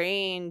was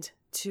trained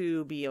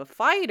to be a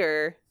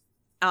fighter,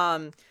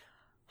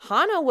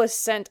 Hana was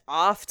sent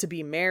off to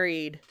be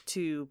married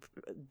to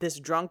this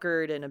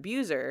drunkard and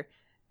abuser,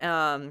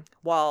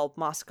 while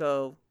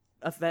Masako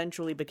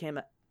eventually became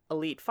an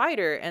elite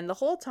fighter. And the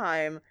whole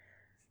time,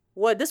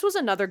 this was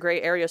another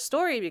gray area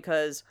story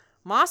because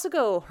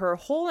Masako, her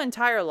whole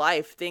entire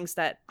life, thinks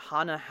that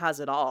Hana has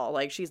it all.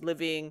 Like, she's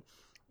living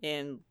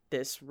in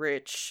this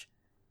rich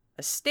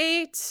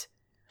estate.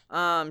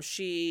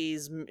 She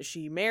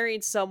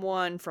married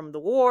someone from the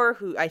war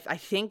who I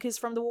think is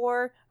from the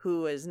war,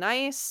 who is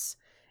nice.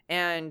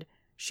 And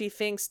she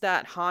thinks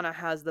that Hana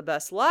has the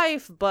best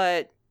life,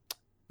 but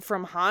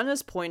from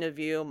Hana's point of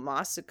view,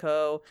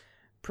 Masako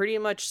pretty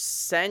much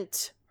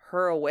sent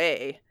her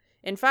away.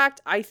 In fact,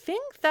 I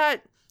think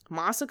that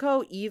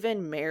Masako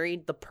even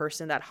married the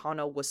person that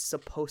Hana was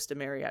supposed to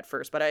marry at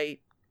first, but I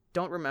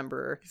don't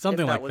remember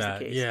Something if that like was that.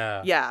 the case.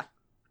 Yeah. Yeah.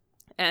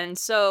 And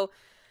so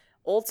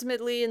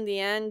ultimately, in the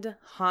end,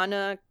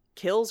 Hana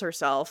kills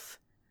herself,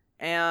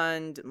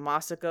 and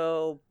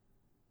Masako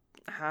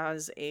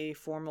has a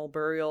formal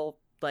burial,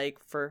 like,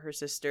 for her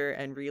sister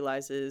and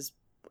realizes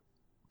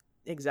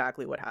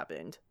exactly what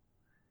happened.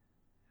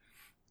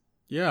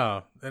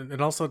 Yeah. And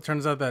it also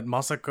turns out that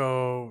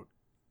Masako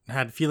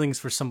had feelings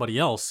for somebody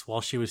else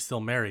while she was still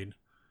married.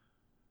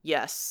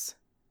 Yes.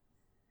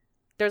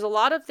 There's a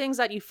lot of things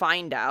that you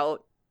find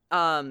out,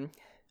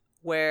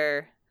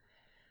 where,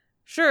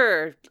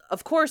 sure,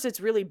 of course it's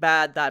really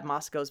bad that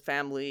Masako's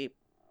family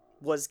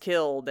was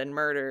killed and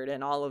murdered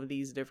and all of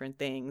these different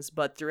things,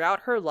 but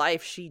throughout her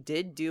life, she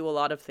did do a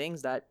lot of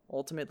things that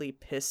ultimately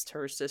pissed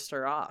her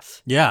sister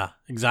off. Yeah,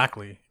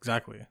 exactly.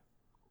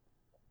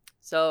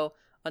 So,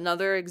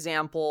 another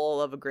example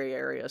of a gray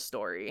area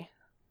story.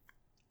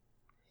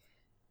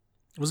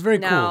 It was very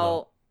cool,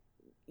 though.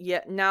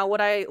 Yeah, now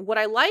what I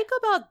like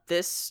about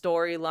this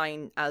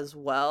storyline as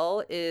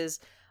well is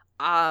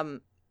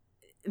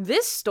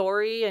this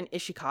story and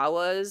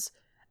Ishikawa's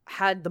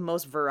had the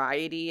most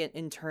variety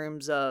in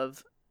terms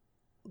of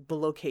the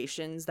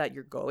locations that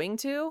you're going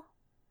to.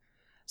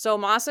 So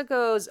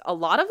Masako's, a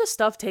lot of the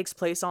stuff takes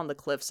place on the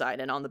cliffside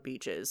and on the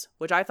beaches,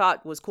 which I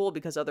thought was cool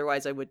because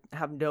otherwise I would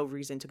have no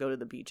reason to go to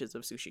the beaches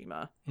of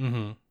Tsushima.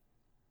 Mm-hmm.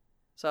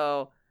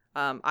 So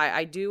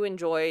I do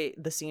enjoy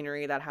the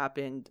scenery that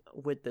happened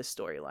with this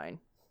storyline.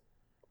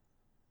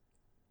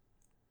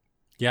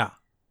 Yeah.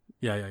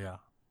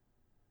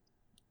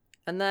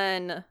 And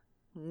then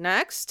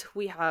next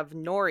we have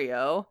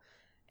Norio,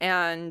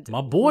 and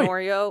My boy.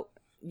 Norio,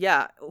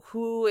 yeah,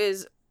 who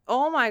is,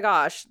 oh my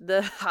gosh,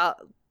 the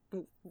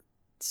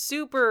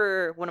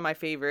super one of my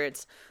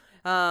favorites,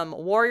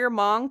 warrior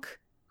monk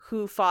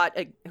who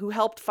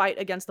helped fight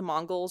against the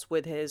Mongols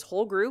with his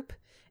whole group,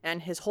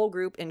 and his whole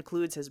group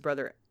includes his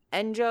brother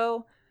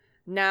Enjo.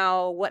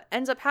 Now, what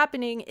ends up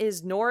happening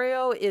is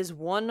Norio is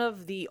one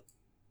of the,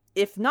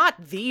 if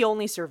not the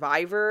only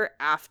survivor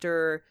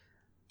after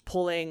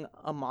pulling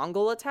a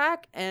Mongol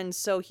attack, and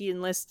so he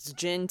enlists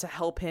Jin to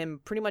help him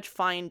pretty much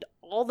find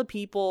all the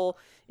people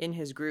in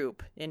his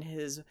group, in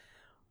his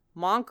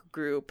monk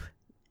group,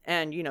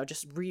 and,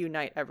 just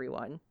reunite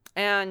everyone.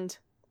 And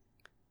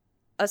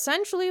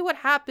essentially what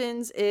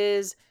happens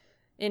is,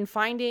 in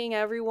finding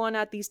everyone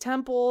at these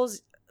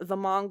temples, the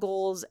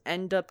Mongols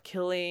end up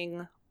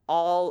killing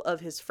all of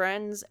his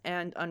friends,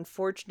 and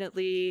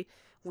unfortunately,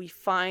 we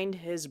find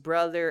his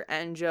brother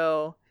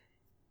Enjo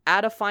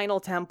at a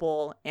final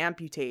temple,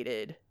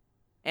 amputated.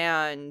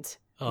 And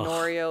Ugh.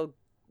 Norio,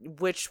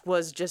 which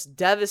was just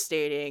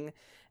devastating,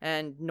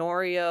 and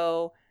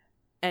Norio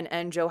and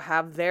Enjo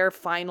have their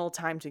final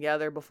time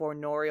together before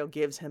Norio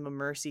gives him a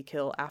mercy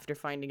kill after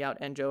finding out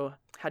Enjo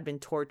had been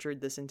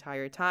tortured this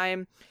entire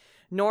time.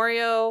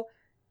 Norio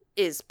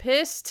is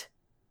pissed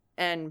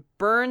and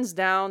burns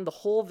down the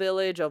whole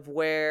village of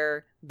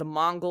where the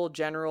Mongol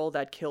general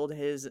that killed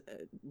his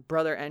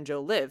brother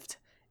Enjo lived.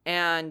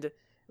 And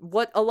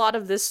what a lot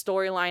of this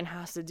storyline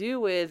has to do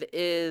with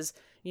is,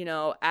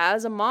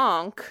 as a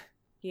monk,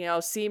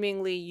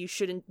 seemingly you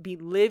shouldn't be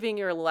living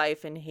your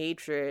life in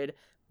hatred,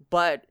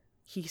 but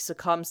he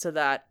succumbs to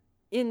that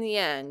in the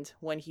end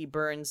when he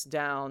burns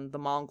down the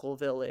Mongol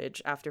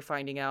village after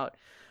finding out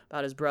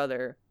about his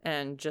brother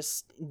and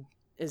just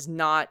is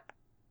not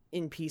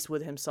in peace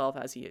with himself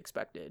as he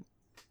expected.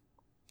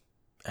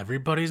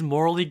 Everybody's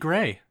morally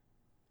gray.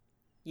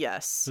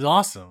 Yes. It's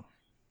awesome.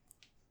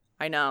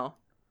 I know.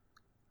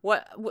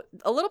 What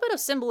a little bit of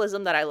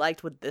symbolism that I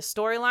liked with this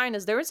storyline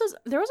is there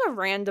was a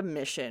random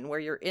mission where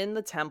you're in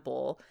the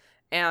temple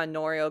and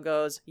Norio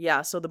goes,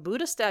 yeah, so the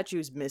Buddha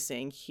statue's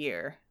missing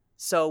here.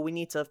 So we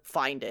need to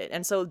find it.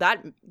 And so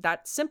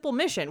that simple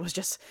mission was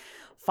just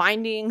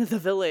finding the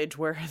village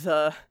where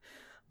the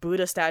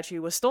Buddha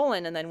statue was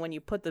stolen. And then when you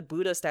put the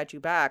Buddha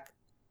statue back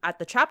at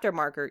the chapter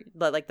marker,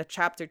 the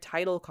chapter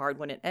title card,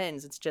 when it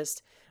ends, it's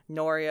just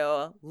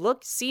Norio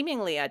looked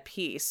seemingly at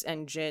peace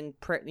and Jin,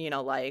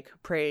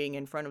 praying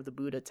in front of the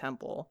Buddha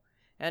temple.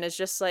 And it's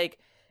just like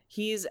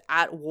he's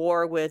at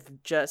war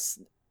with just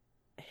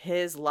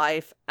his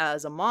life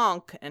as a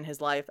monk and his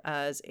life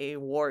as a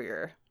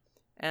warrior.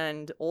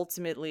 And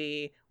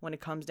ultimately, when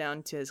it comes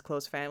down to his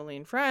close family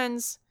and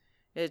friends,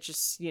 it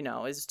just,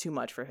 is too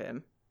much for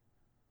him.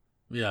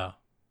 Yeah.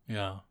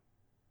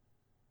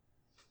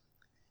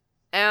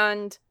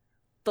 And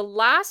the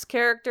last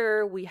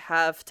character we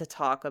have to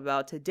talk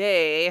about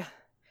today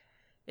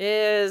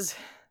is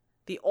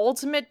the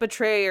ultimate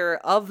betrayer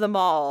of them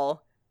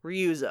all,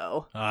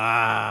 Ryuzo.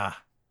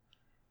 Ah.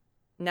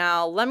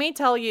 Now, let me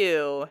tell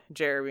you,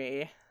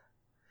 Jeremy,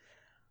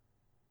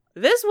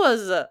 this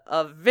was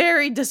a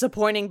very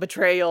disappointing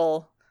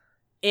betrayal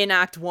in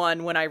Act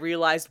 1 when I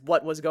realized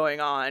what was going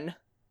on.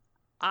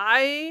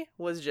 I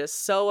was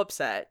just so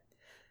upset.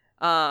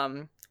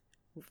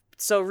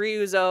 So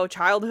Ryuzo,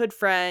 childhood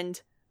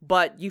friend,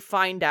 but you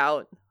find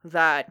out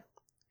that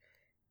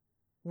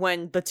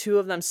when the two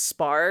of them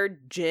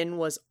sparred, Jin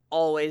was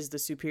always the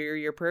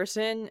superior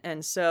person,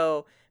 and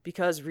so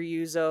because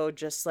Ryuzo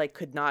just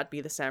could not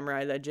be the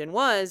samurai that Jin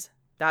was,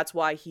 that's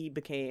why he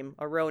became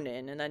a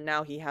Ronin, and then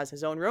now he has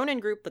his own Ronin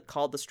group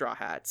called the Straw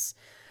Hats.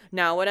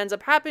 Now, what ends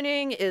up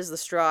happening is the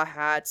Straw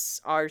Hats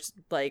are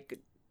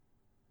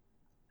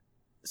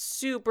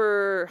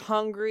super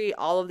hungry,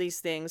 all of these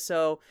things,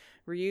 so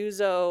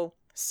Ryuzo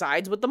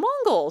sides with the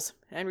Mongols,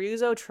 and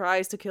Ryuzo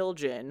tries to kill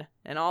Jin,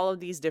 and all of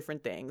these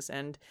different things,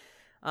 and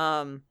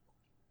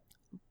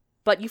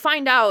but you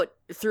find out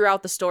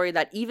throughout the story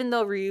that even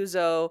though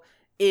Ryuzo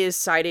is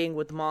siding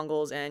with the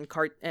Mongols and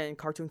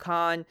Cartoon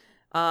Khan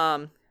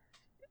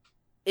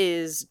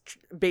is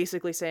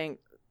basically saying,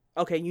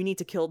 okay, you need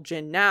to kill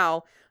Jin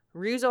now,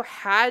 Ryuzo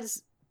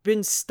has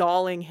been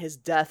stalling his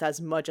death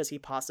as much as he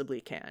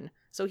possibly can.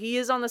 So he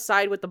is on the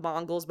side with the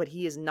Mongols, but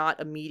he is not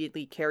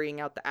immediately carrying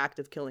out the act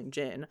of killing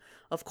Jin.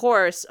 Of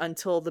course,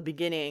 until the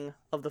beginning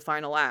of the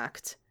final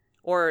act.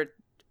 Or,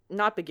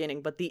 not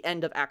beginning, but the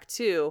end of Act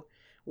 2,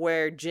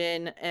 where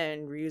Jin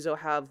and Ryuzo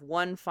have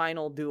one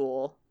final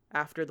duel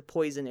after the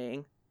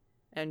poisoning,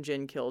 and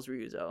Jin kills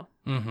Ryuzo.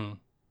 Mm-hmm.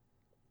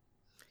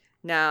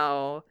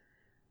 Now,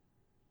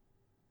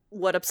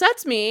 what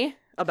upsets me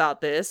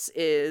about this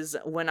is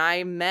when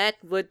I met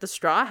with the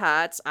Straw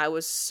Hats, I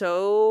was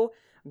so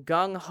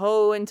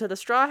gung-ho into the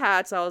Straw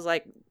Hats. I was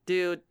like,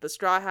 dude, the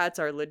Straw Hats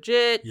are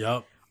legit.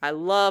 Yup. I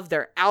love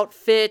their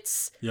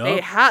outfits.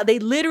 Yep. They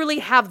literally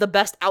have the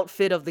best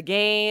outfit of the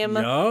game.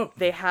 Yup.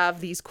 They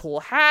have these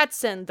cool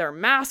hats and their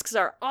masks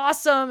are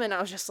awesome. And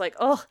I was just like,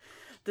 oh,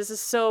 this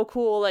is so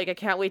cool. I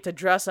can't wait to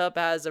dress up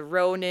as a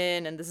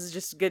Ronin. And this is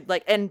just good.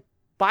 And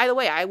by the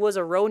way, I was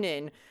a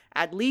Ronin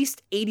at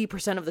least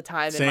 80% of the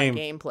time in my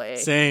gameplay.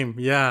 Same.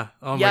 Yeah.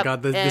 Oh my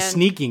God. The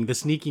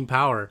sneaking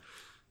power.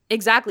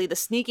 Exactly. The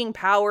sneaking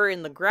power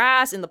in the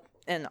grass and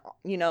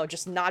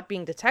just not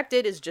being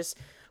detected is just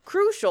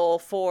crucial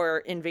for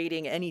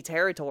invading any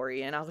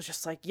territory. And I was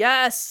just like,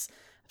 yes.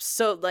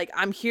 So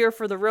I'm here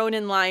for the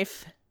Ronin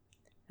life.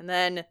 And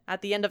then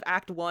at the end of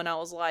Act 1, I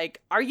was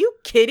like, are you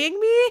kidding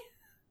me?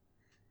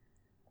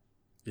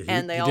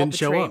 And they all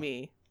betray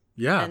me.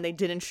 Yeah. And they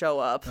didn't show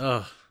up.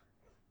 Ugh.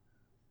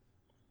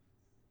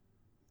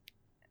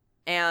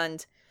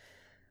 And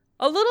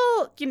a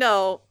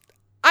little,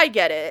 I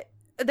get it.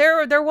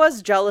 There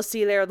was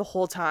jealousy there the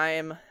whole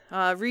time.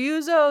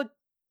 Ryuzo,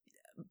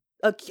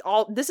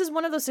 this is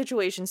one of those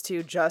situations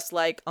too, just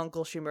like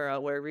Uncle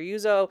Shimura, where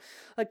Ryuzo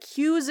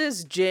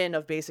accuses Jin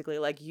of basically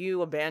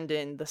you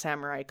abandoned the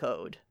samurai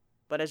code.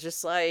 But it's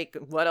just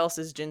what else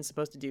is Jin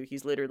supposed to do?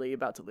 He's literally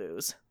about to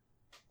lose.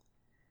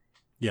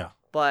 Yeah.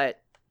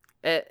 But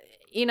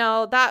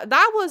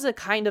that was a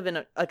kind of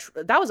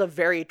that was a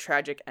very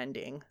tragic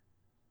ending.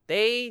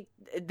 They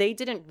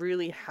didn't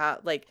really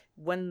have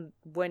when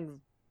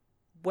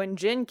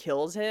Jin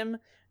kills him,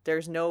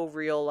 there's no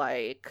real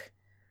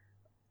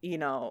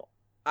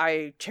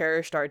I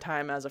cherished our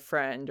time as a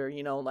friend, or,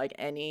 you know, like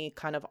any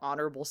kind of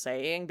honorable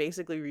saying.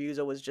 Basically,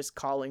 Ryuzo was just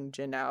calling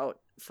Jin out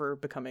for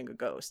becoming a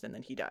ghost, and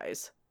then he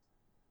dies.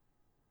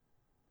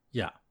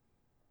 Yeah.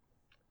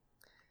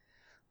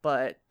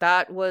 But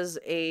that was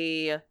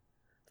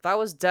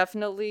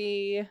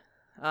definitely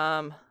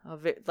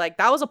like,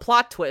 that was a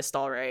plot twist,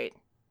 all right.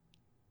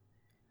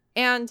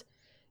 And,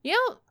 you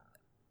know,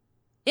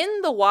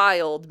 in the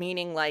wild,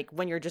 meaning like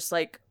when you're just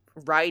like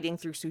riding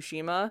through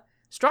Tsushima,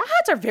 Straw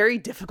Hats are very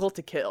difficult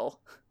to kill.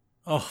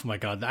 Oh my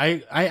god.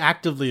 I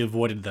actively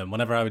avoided them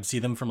whenever I would see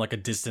them from like a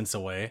distance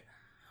away.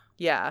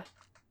 Yeah.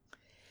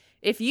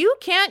 If you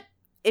can't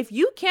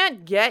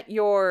get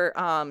your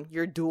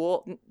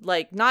duel,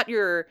 like, not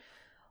your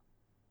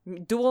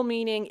duel,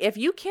 meaning if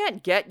you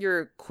can't get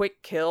your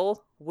quick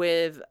kill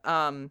with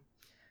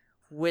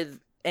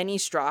any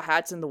Straw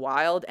Hats in the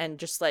wild and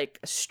just like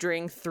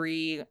string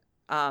three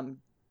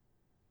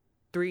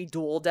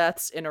duel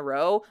deaths in a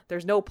row,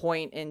 there's no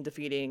point in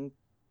trying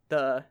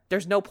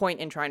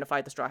to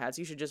fight the Straw Hats.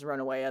 You should just run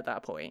away at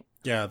that point.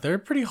 Yeah, they're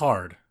pretty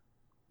hard.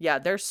 Yeah,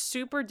 they're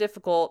super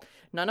difficult.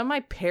 None of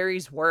my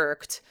parries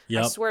worked.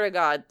 Yep. I swear to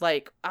God,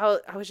 like, I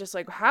was just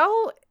like,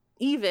 how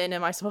even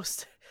am I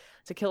supposed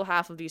to kill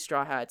half of these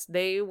Straw Hats?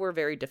 They were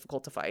very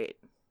difficult to fight.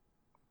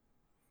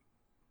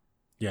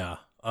 Yeah.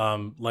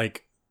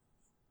 Like,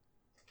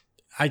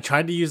 I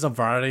tried to use a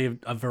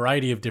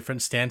variety of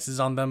different stances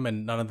on them,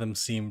 and none of them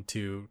seemed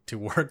to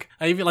work.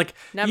 I even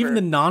Never. even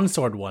the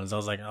non-sword ones, I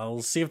was like,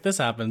 I'll see if this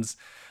happens.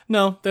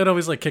 No, they'd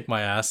always like kick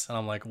my ass, and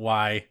I'm like,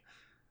 why?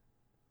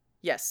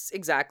 Yes,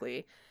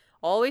 exactly.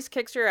 Always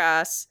kicks your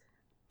ass.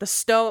 The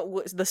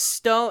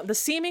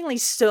seemingly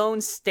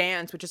stone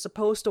stance, which is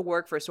supposed to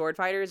work for sword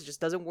fighters, just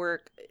doesn't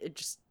work. It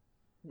just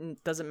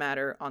doesn't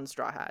matter on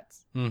Straw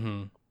Hats.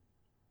 Mm-hmm.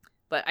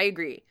 But I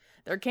agree.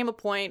 There came a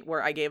point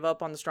where I gave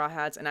up on the Straw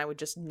Hats, and I would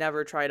just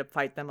never try to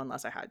fight them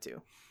unless I had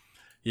to.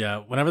 Yeah,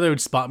 whenever they would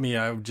spot me,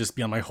 I would just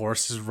be on my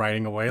horse, just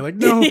riding away. Like,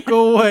 no,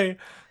 go away.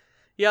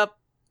 Yep.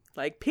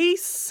 Like,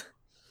 peace.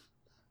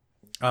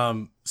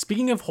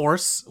 Speaking of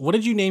horse, what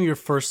did you name your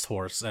first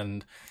horse?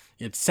 And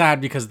it's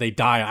sad because they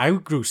die. I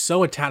grew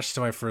so attached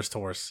to my first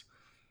horse.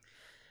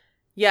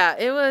 Yeah,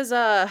 it was,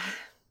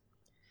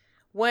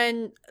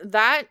 when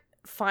that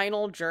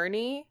final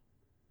journey,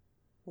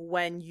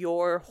 when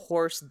your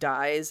horse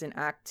dies in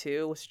Act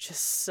 2, was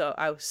just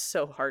I was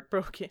so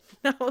heartbroken.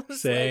 I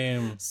was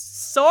Same. like,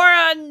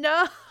 Sora,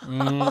 no!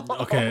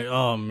 Okay,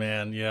 oh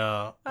man,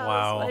 yeah,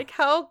 wow.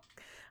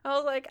 I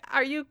was like,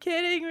 are you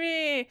kidding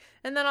me?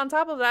 And then on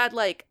top of that,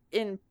 like,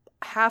 in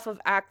half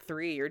of Act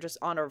 3, you're just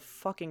on a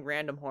fucking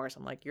random horse.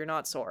 I'm like, you're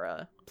not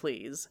Sora.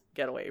 Please,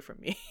 get away from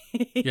me.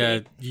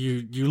 Yeah,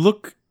 you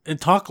look and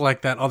talk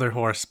like that other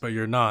horse, but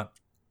you're not.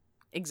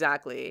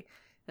 Exactly.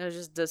 It was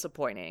just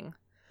disappointing.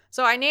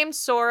 So I named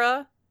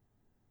Sora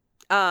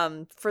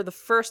for the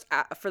first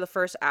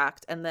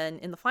act, and then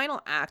in the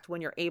final act, when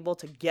you're able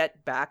to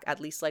get back at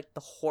least like the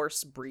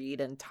horse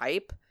breed and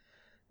type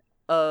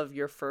of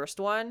your first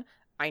one,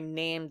 I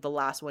named the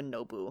last one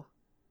Nobu.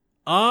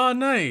 Oh,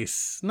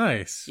 nice.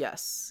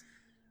 Yes.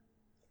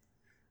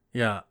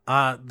 Yeah.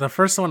 The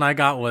first one I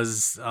got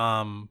was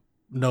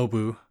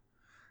Nobu,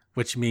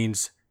 which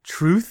means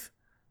truth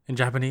in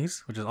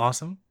Japanese, which is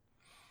awesome.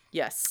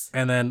 Yes.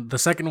 And then the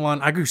second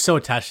one, I grew so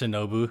attached to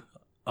Nobu.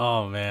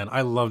 Oh man,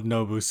 I loved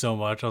Nobu so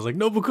much. I was like,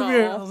 Nobu, come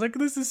here. I was like,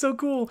 this is so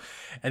cool.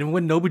 And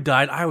when Nobu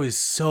died, I was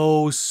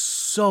so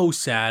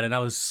sad, and I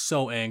was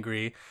so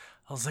angry.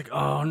 I was like,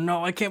 oh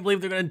no, I can't believe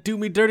they're gonna do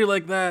me dirty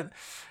like that.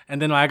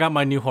 And then when I got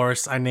my new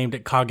horse, I named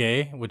it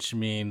Kage, which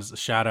means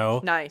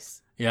shadow.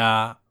 Nice.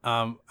 Yeah.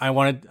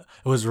 It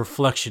was a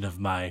reflection of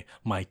my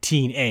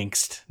teen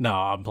angst. No,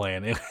 I'm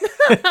playing it.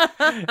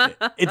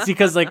 It's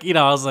because, like, you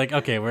know, I was like,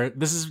 okay,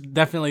 this is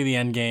definitely the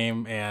end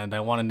game, and I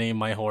want to name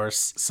my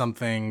horse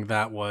something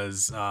that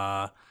was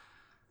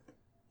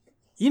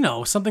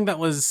something that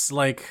was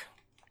like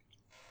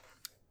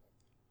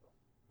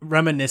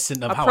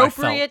reminiscent of how I felt.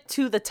 Appropriate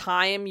to the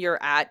time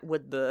you're at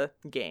with the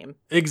game.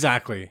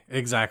 Exactly.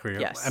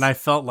 Yes. And I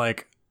felt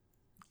like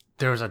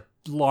there was a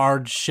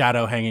large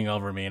shadow hanging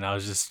over me, and I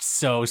was just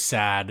so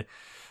sad.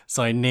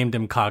 So I named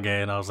him Kage,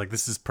 and I was like,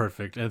 this is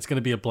perfect. And it's going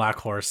to be a black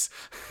horse.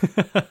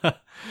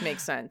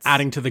 Makes sense.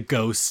 Adding to the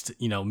ghost,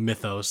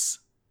 mythos.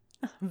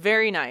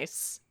 Very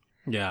nice.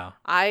 Yeah.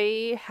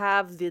 I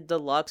have the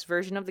deluxe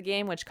version of the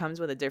game, which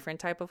comes with a different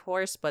type of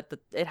horse, but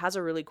it has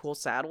a really cool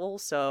saddle.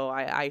 So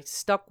I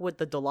stuck with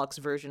the deluxe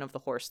version of the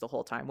horse the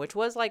whole time, which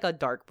was like a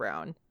dark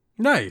brown.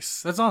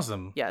 Nice. That's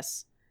awesome.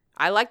 Yes.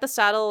 I like the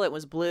saddle. It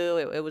was blue.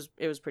 It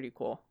was pretty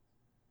cool.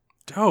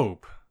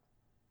 Dope.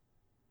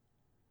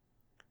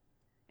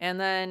 And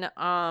then,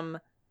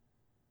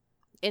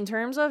 in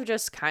terms of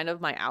just kind of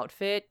my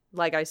outfit,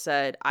 like I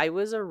said, I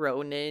was a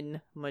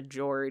Ronin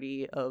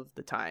majority of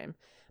the time.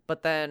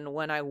 But then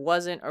when I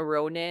wasn't a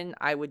Ronin,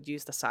 I would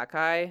use the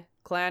Sakai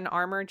clan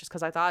armor just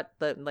because I thought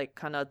that, like,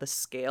 kind of the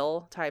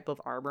scale type of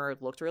armor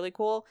looked really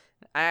cool.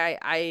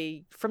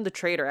 I from the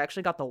trader, I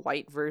actually got the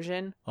white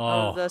version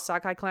of the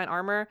Sakai clan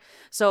armor.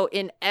 So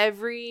in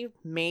every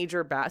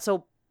major battle,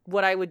 so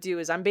what I would do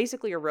is I'm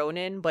basically a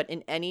Ronin, but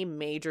in any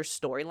major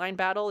storyline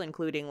battle,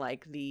 including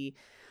like the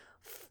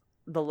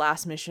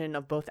last mission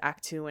of both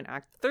Act 2 and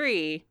Act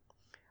 3,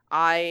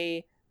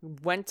 I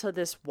went to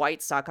this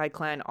white Sakai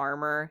clan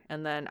armor,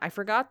 and then I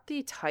forgot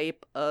the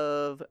type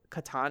of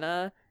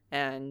katana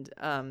and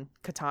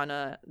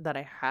katana that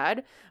I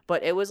had,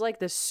 but it was like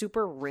this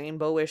super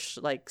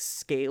rainbowish, like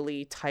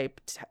scaly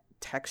type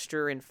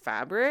texture and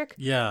fabric.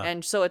 Yeah.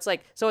 And so it's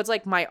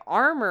like my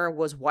armor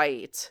was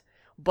white,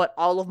 but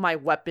all of my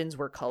weapons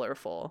were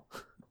colorful.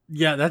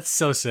 Yeah, that's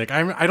so sick.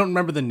 I don't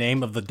remember the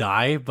name of the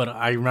dye, but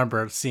I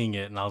remember seeing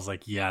it and I was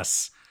like,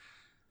 yes.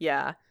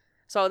 Yeah.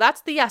 So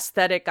that's the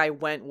aesthetic I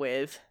went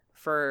with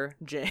for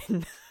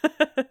Jin.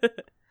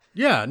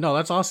 Yeah, no,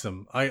 that's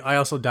awesome. I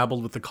also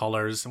dabbled with the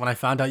colors. When I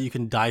found out you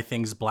can dye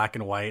things black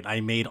and white,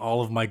 I made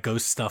all of my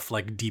ghost stuff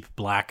like deep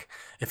black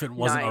if it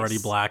wasn't already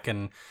Nice. black,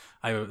 and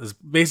I was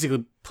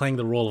basically playing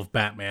the role of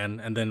Batman.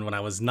 And then when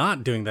I was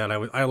not doing that,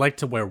 I like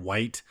to wear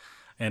white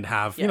and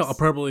have, Yes.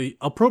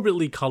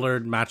 appropriately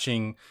colored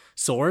matching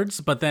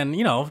swords. But then,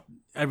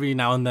 every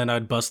now and then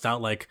I'd bust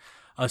out like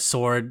a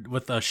sword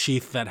with a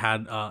sheath that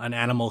had an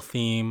animal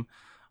theme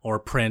or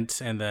print,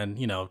 and then,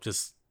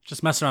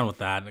 just mess around with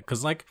that.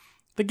 Because like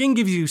the game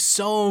gives you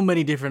so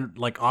many different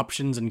like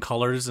options and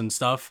colors and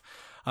stuff.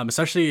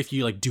 Especially if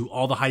you like do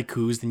all the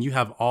haikus, then you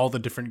have all the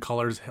different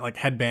colors, like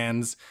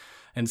headbands.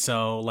 And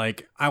so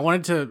like I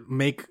wanted to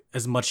make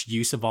as much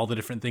use of all the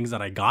different things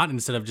that I got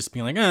instead of just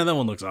being like, that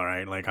one looks all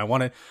right. Like I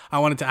wanted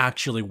to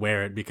actually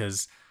wear it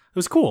because it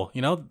was cool. A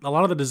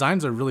lot of the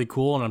designs are really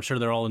cool, and I'm sure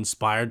they're all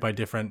inspired by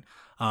different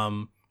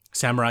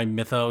samurai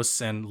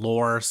mythos and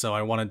lore. So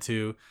I wanted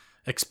to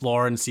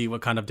explore and see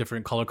what kind of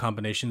different color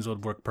combinations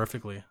would work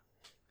perfectly.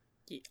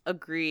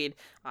 Agreed.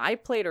 I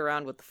played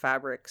around with the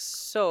fabric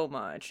so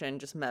much and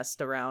just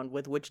messed around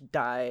with which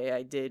dye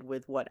I did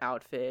with what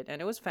outfit, and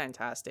it was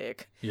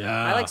fantastic.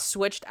 Yeah. I like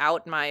switched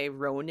out my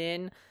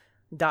Ronin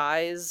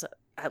dyes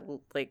at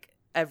like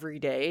every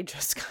day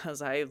just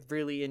because I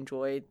really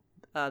enjoyed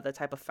the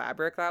type of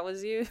fabric that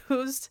was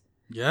used.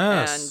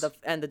 Yes.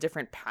 And the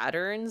different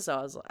patterns.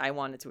 I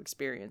wanted to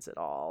experience it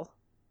all.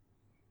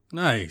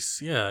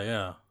 Nice.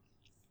 Yeah.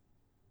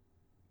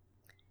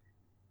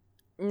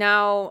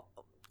 Now,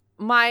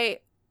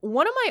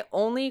 one of my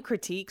only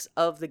critiques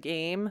of the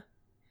game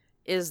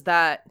is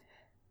that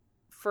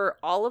for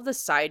all of the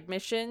side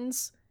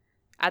missions,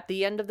 at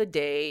the end of the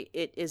day,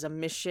 it is a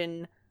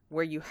mission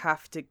where you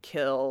have to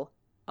kill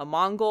a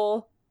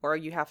Mongol or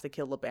you have to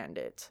kill a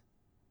bandit.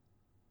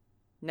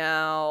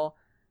 Now,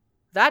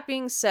 that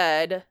being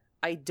said,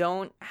 I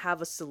don't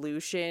have a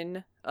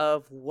solution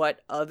of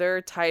what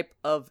other type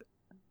of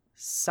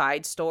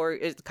side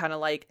story is kind of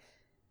like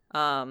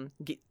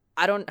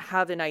I don't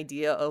have an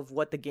idea of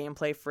what the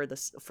gameplay for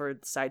the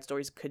side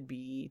stories could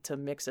be to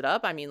mix it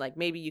up. I mean, like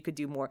maybe you could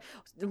do more.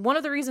 One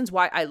of the reasons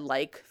why I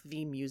like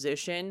the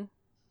musician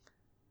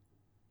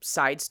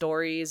side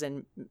stories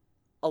and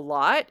a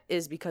lot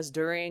is because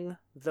during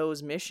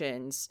those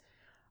missions,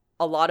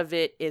 a lot of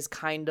it is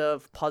kind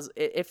of puzzle.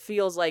 It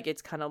feels like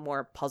it's kind of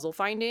more puzzle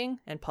finding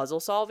and puzzle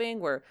solving,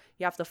 where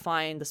you have to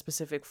find the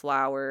specific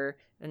flower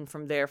and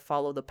from there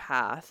follow the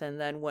path. And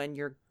then when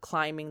you're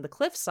climbing the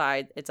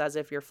cliffside, it's as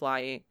if you're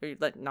flying, or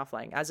not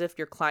flying, as if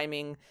you're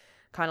climbing,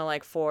 kind of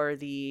like for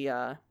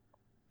the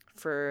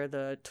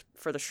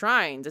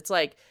shrines.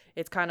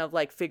 It's kind of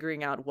like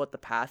figuring out what the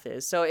path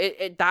is. So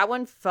that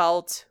one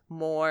felt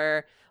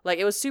more like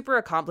it was super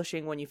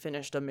accomplishing when you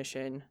finished a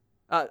mission,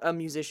 a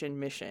musician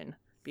mission,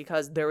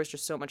 because there was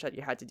just so much that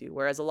you had to do.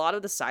 Whereas a lot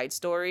of the side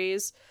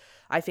stories,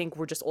 I think,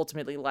 were just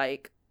ultimately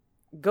like,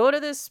 go to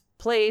this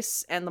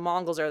place and the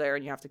Mongols are there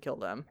and you have to kill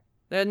them.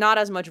 There's not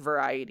as much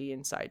variety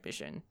in side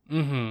mission.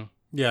 Mm-hmm.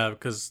 Yeah,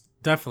 because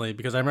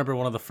I remember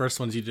one of the first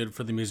ones you did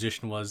for the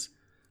musician was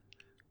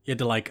you had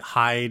to like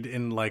hide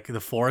in like the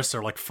forest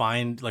or like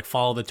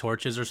follow the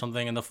torches or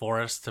something in the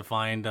forest to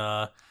find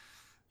the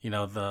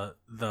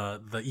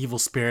evil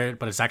spirit,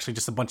 but it's actually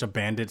just a bunch of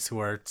bandits who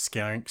are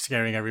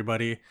scaring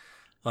everybody.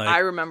 Like, I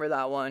remember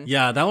that one.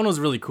 Yeah, that one was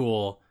really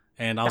cool.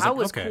 And I was that like,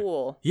 was okay.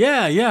 cool.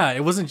 Yeah.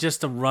 It wasn't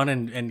just a run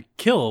and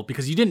kill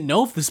because you didn't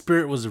know if the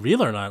spirit was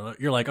real or not.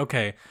 You're like,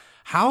 okay,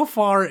 how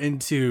far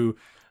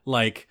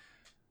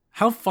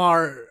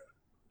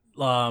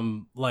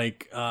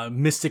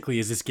mystically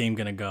is this game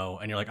gonna go?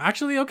 And you're like,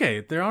 actually,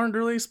 okay, there aren't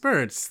really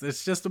spirits.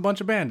 It's just a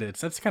bunch of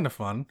bandits. That's kind of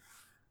fun.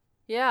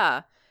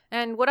 Yeah.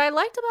 And what I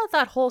liked about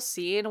that whole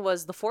scene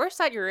was the forest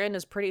that you're in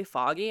is pretty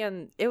foggy,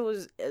 and it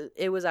was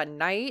at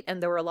night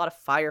and there were a lot of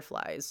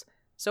fireflies.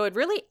 So it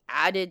really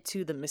added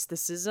to the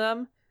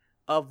mysticism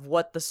of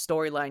what the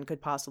storyline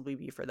could possibly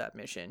be for that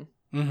mission.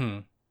 Mm-hmm.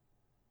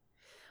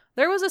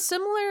 There was a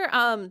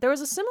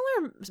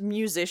similar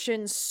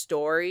musician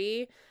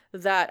story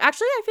that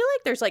actually I feel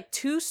like there's like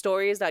two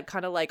stories that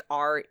kind of like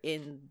are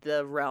in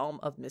the realm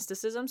of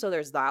mysticism. So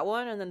there's that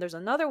one, and then there's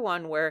another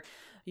one where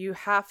you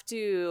have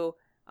to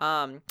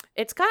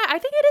it's kind of, I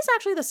think it is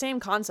actually the same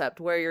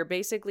concept where you're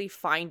basically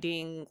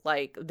finding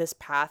like this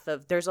path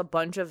of there's a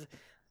bunch of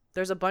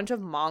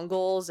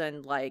Mongols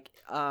and like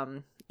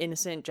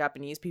innocent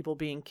Japanese people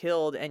being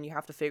killed, and you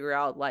have to figure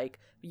out, like,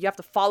 you have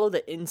to follow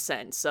the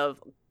incense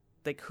of,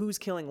 like, who's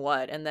killing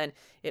what, and then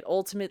it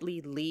ultimately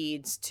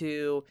leads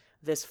to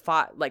this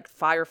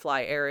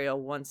Firefly area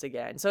once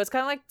again. So it's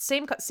kind of like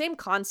same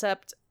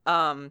concept.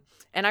 And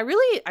I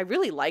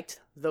really liked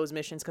those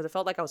missions because it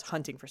felt like I was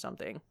hunting for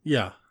something.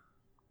 Yeah.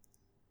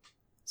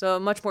 So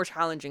much more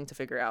challenging to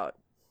figure out.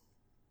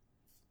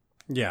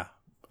 Yeah,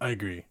 I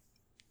agree.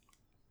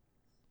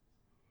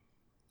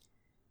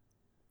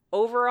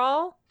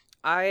 Overall,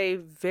 I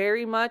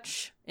very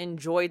much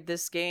enjoyed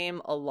this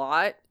game a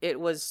lot. It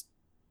was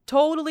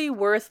totally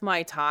worth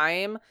my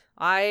time.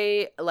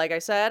 Like I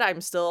said,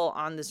 I'm still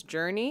on this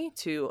journey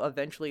to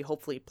eventually,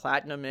 hopefully,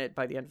 platinum it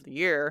by the end of the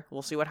year.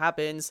 We'll see what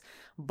happens.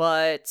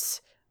 But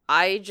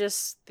I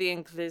just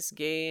think this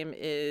game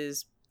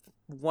is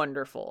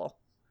wonderful.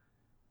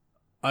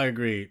 I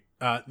agree.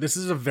 This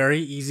is a very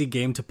easy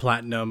game to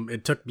platinum.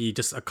 It took me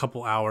just a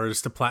couple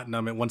hours to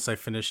platinum it once I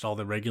finished all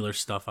the regular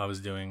stuff I was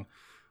doing.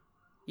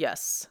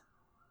 Yes.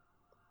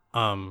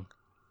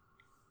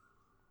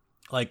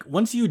 Like,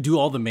 once you do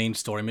all the main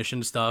story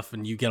mission stuff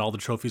and you get all the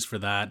trophies for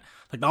that,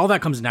 like, all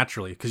that comes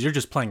naturally because you're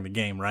just playing the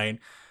game, right?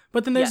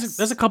 But then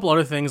there's a couple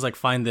other things, like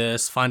find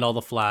all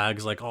the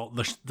flags, like all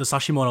the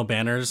Sashimono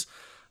banners.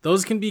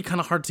 Those can be kind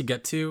of hard to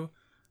get to,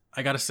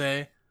 I gotta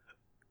say,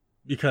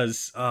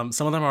 because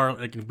some of them are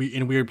like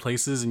in weird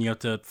places and you have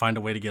to find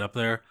a way to get up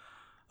there.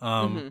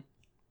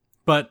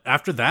 But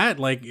after that,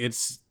 like,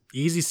 it's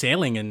easy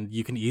sailing and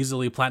you can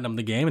easily platinum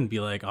the game and be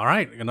like, all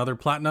right, another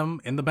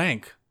platinum in the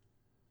bank.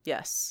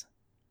 Yes.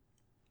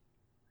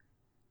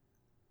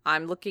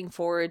 I'm looking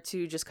forward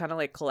to just kind of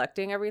like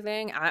collecting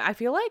everything. I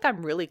feel like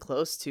I'm really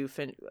close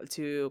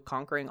to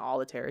conquering all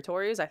the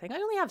territories. I think I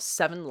only have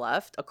 7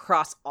 left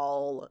across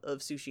all of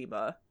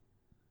Tsushima.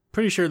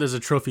 Pretty sure there's a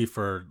trophy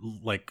for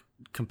like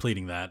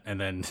completing that, and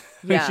then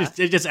Yeah.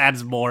 it just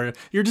adds more.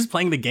 You're just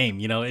playing the game,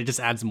 you know. It just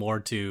adds more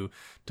to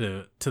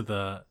the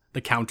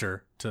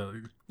counter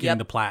to getting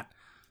the plat.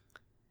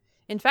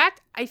 In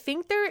fact, I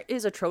think there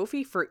is a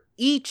trophy for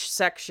each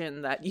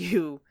section that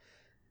you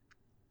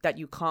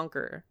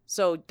conquer.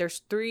 So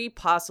there's 3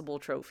 possible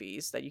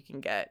trophies that you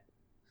can get.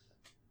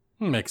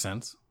 Makes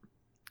sense.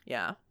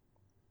 Yeah.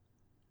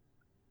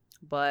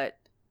 But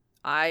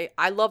I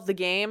love the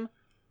game.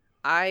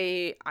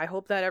 I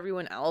hope that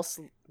everyone else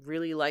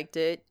really liked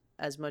it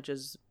as much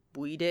as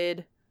we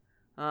did.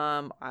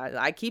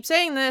 I keep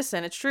saying this,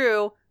 and it's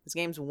true. This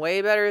game's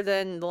way better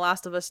than The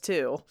Last of Us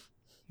 2.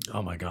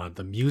 Oh my god,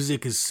 the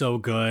music is so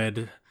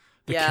good.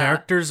 The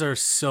characters are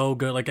so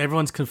good. Like,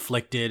 everyone's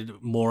conflicted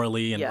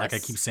morally, and like I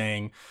keep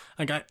saying,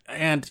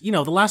 and you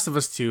know, The Last of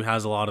Us 2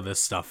 has a lot of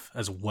this stuff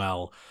as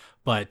well.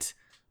 But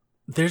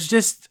there's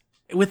just,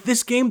 with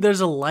this game,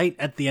 there's a light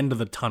at the end of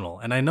the tunnel.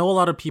 And I know a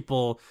lot of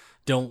people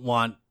don't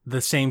want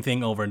the same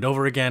thing over and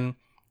over again,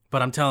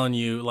 but I'm telling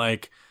you,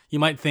 like, you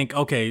might think,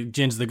 okay,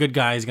 Jin's the good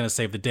guy, he's gonna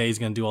save the day, he's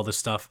gonna do all this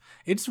stuff.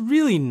 It's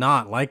really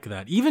not like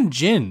that. Even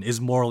Jin is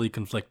morally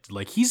conflicted.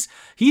 Like, he's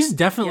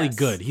definitely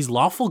good. He's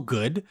lawful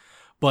good,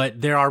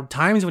 but there are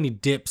times when he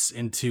dips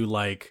into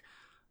like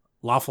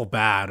lawful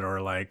bad,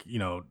 or like, you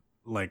know,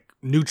 like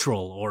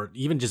neutral, or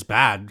even just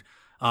bad.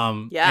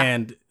 And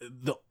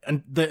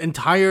the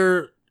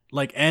entire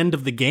like end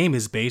of the game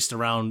is based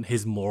around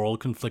his morally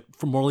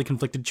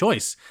conflicted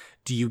choice.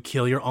 Do you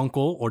kill your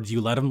uncle or do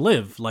you let him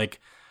live? Like,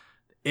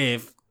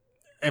 if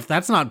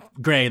that's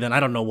not gray, then I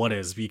don't know what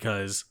is,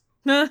 because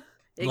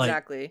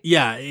exactly. Like,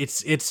 yeah,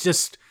 it's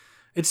just,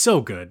 it's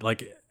so good.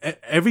 Like,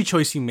 every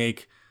choice you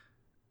make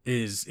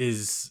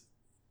is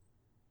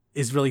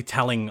really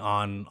telling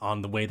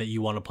on the way that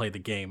you want to play the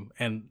game,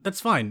 and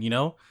that's fine, you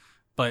know.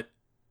 But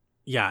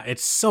yeah,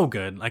 it's so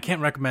good. I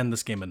can't recommend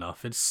this game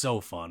enough. It's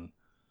so fun.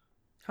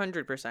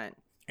 100%.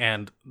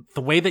 And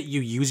the way that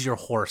you use your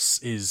horse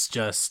is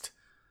just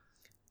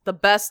the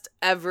best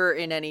ever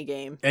in any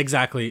game.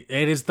 Exactly.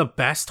 It is the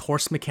best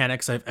horse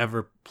mechanics I've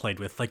ever played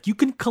with. Like, you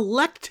can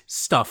collect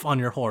stuff on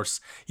your horse.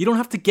 You don't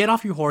have to get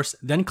off your horse,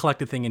 then collect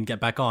the thing and get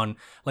back on.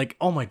 Like,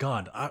 oh my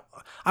god.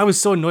 I was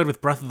so annoyed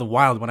with Breath of the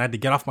Wild when I had to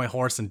get off my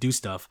horse and do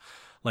stuff.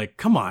 Like,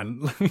 come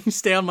on, let me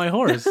stay on my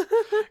horse.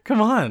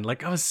 Come on.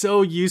 Like, I was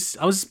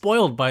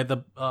spoiled by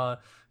the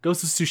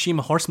Ghost of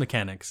Tsushima horse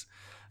mechanics.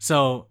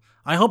 So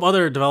I hope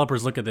other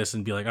developers look at this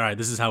and be like, all right,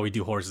 this is how we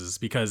do horses,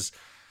 because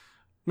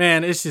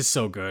man, it's just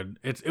so good.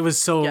 It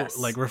was so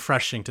like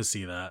refreshing to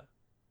see that.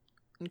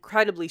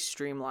 Incredibly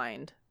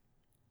streamlined.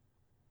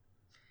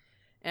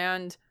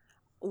 And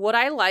what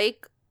I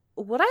like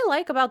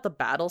about the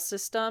battle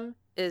system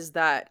is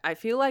that I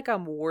feel like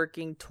I'm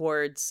working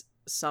towards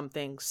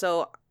something.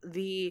 So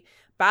the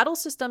battle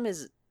system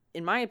is,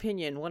 in my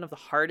opinion, one of the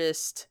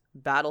hardest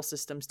battle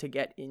systems to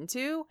get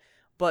into.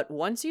 But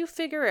once you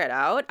figure it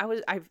out,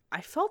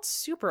 I felt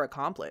super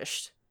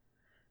accomplished.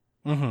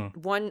 Mm-hmm.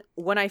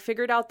 When I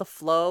figured out the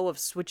flow of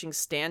switching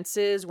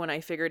stances, when I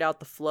figured out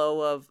the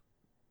flow of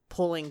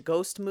pulling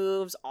ghost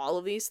moves, all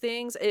of these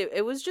things,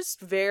 it was just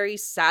very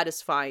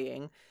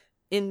satisfying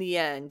in the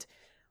end.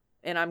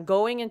 and I'm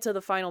going into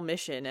the final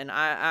mission, and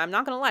I'm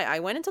not gonna lie, I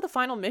went into the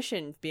final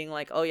mission being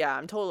like, oh yeah,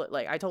 I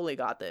totally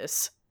got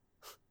this.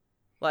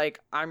 Like,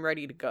 I'm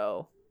ready to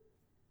go.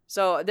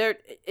 So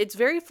it's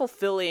very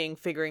fulfilling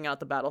figuring out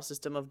the battle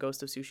system of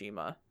Ghost of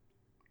Tsushima.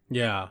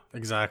 Yeah,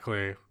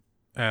 exactly.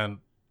 And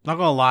not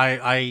gonna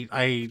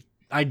lie,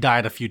 I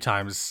died a few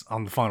times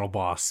on the final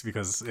boss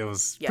because it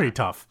was pretty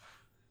tough.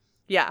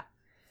 Yeah.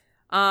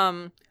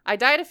 I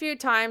died a few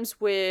times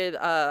with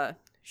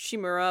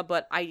Shimura,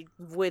 but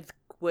with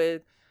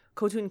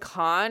Khotun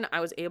Khan, I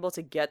was able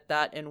to get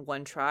that in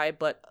one try,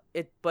 but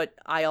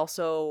I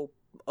also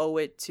owe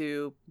it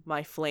to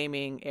my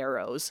flaming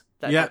arrows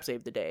that helped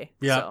save the day.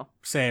 Yeah, so.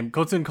 Same.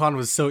 Khotun Khan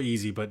was so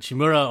easy, but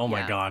Shimura, oh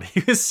my god,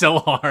 he was so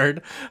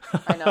hard.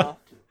 I know.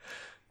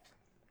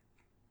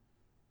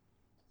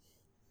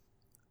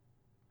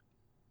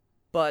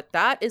 But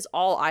that is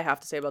all I have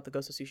to say about the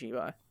Ghost of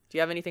Tsushima. Do you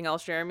have anything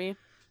else, Jeremy?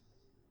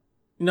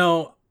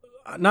 No,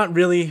 not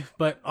really,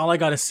 but all I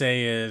gotta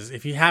say is,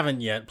 if you haven't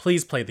yet,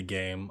 please play the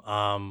game.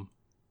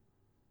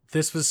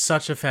 This was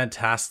such a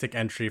fantastic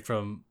entry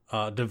from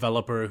a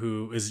developer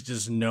who is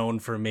just known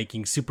for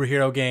making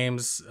superhero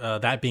games,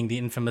 that being the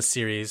Infamous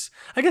series.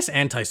 I guess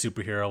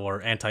anti-superhero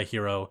or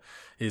anti-hero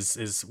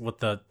is what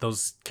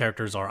those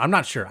characters are. I'm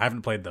not sure. I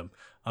haven't played them.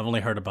 I've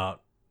only heard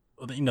about,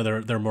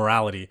 their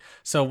morality.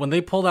 So when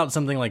they pulled out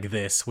something like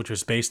this, which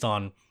was based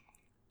on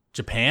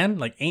Japan,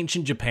 like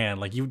ancient Japan,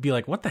 like you would be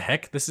like, what the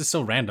heck? This is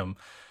so random.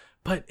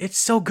 But it's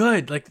so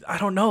good. Like, I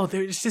don't know.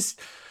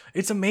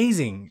 It's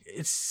amazing.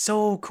 It's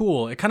so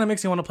cool. It kind of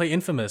makes me want to play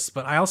Infamous,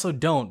 but I also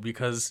don't,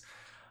 because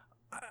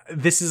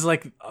this is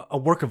like a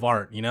work of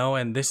art,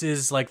 and this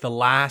is like the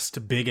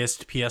last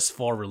biggest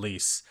PS4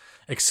 release,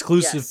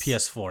 exclusive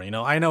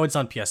PS4. I know it's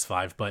on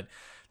PS5, but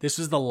this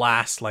was the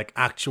last like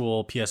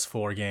actual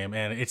PS4 game,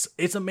 and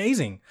it's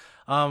amazing.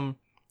 The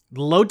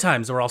load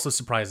times were also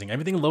surprising.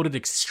 Everything loaded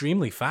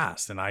extremely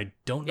fast, and I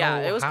don't know.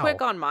 Yeah, it was how.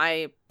 quick on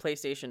my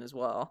PlayStation as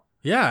well.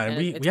 Yeah, and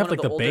we have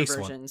like the base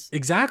versions. one.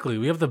 Exactly.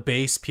 We have the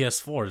base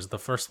PS4s, the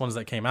first ones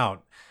that came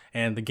out,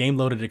 and the game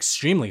loaded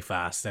extremely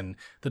fast. And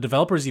the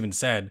developers even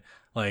said,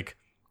 like,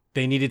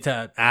 they needed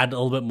to add a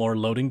little bit more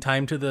loading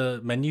time to the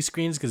menu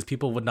screens because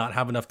people would not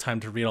have enough time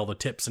to read all the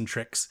tips and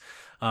tricks,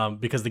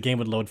 because the game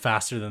would load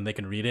faster than they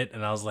can read it.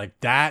 And I was like,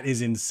 that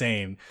is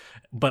insane.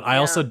 But I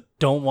also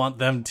don't want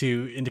them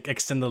to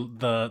extend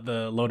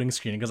the loading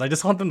screen, because I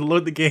just want them to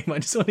load the game. I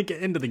just want to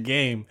get into the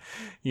game,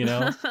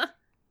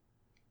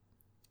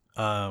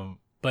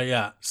 But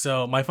yeah,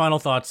 so my final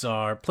thoughts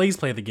are, please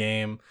play the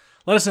game.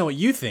 Let us know what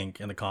you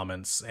think in the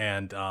comments,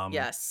 and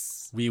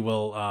we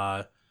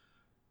will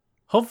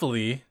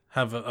hopefully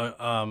have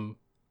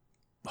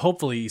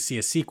hopefully see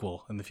a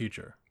sequel in the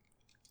future.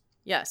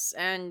 Yes,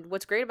 and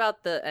what's great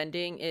about the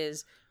ending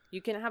is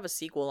you can have a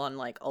sequel on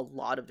like a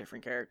lot of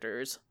different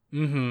characters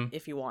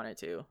if you wanted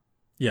to.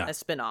 Yeah, a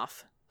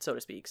spin-off, so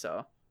to speak.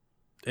 So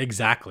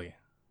exactly.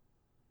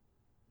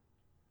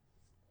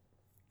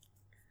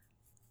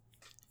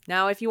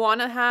 Now, if you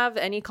want to have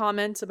any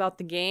comments about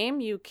the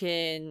game, you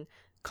can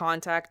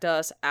contact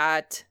us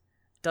at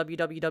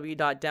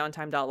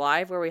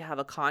www.downtime.live, where we have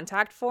a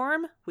contact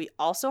form. We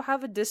also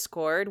have a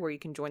Discord where you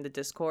can join the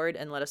Discord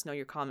and let us know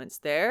your comments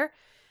there.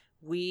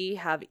 We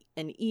have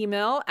an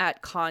email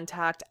at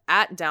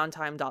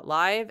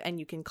contact@downtime.live, and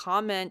you can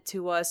comment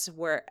to us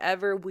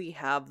wherever we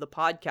have the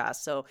podcast.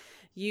 So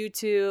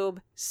YouTube,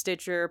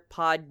 Stitcher,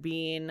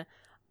 Podbean.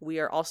 We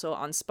are also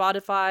on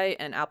Spotify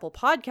and Apple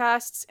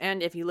Podcasts.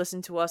 And if you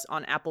listen to us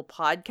on Apple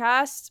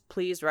Podcasts,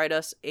 please write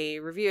us a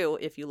review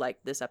if you like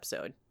this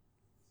episode.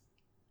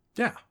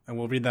 Yeah, and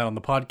we'll read that on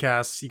the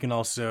podcast. You can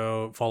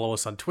also follow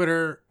us on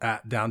Twitter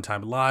at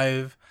Downtime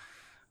Live.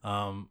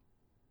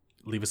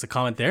 Leave us a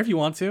comment there if you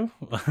want to.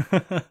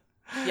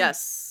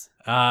 Yes.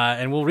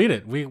 And we'll read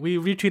it. We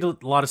retweet a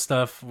lot of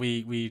stuff.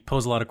 We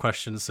pose a lot of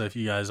questions. So if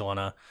you guys want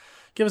to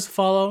give us a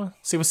follow,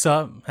 see what's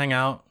up, hang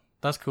out,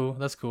 that's cool.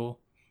 That's cool.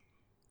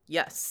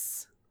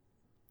 Yes.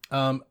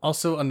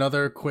 Also,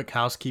 another quick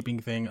housekeeping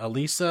thing.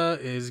 Elisa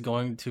is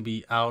going to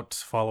be out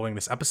following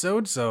this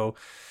episode, so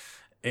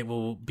it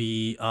will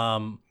be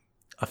a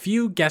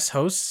few guest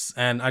hosts.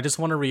 And I just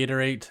want to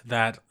reiterate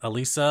that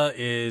Elisa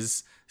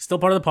is still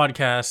part of the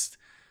podcast.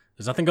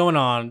 There's nothing going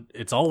on.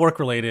 It's all work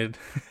related.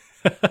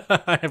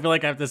 I feel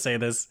like I have to say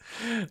this.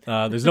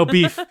 There's no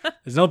beef.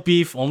 There's no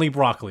beef. Only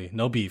broccoli.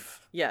 No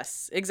beef.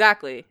 Yes.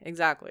 Exactly.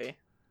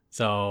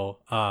 So,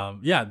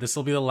 this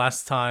will be the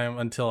last time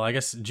until, I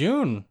guess,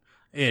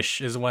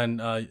 June-ish is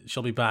when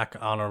she'll be back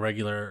on a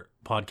regular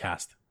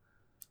podcast.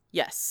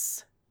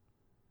 Yes.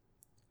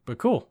 But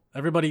cool.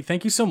 Everybody,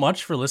 thank you so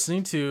much for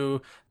listening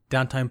to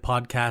Downtime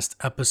Podcast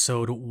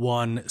episode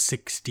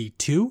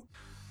 162.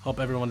 Hope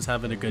everyone's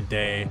having a good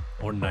day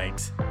or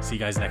night. See you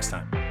guys next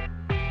time.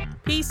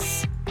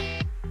 Peace.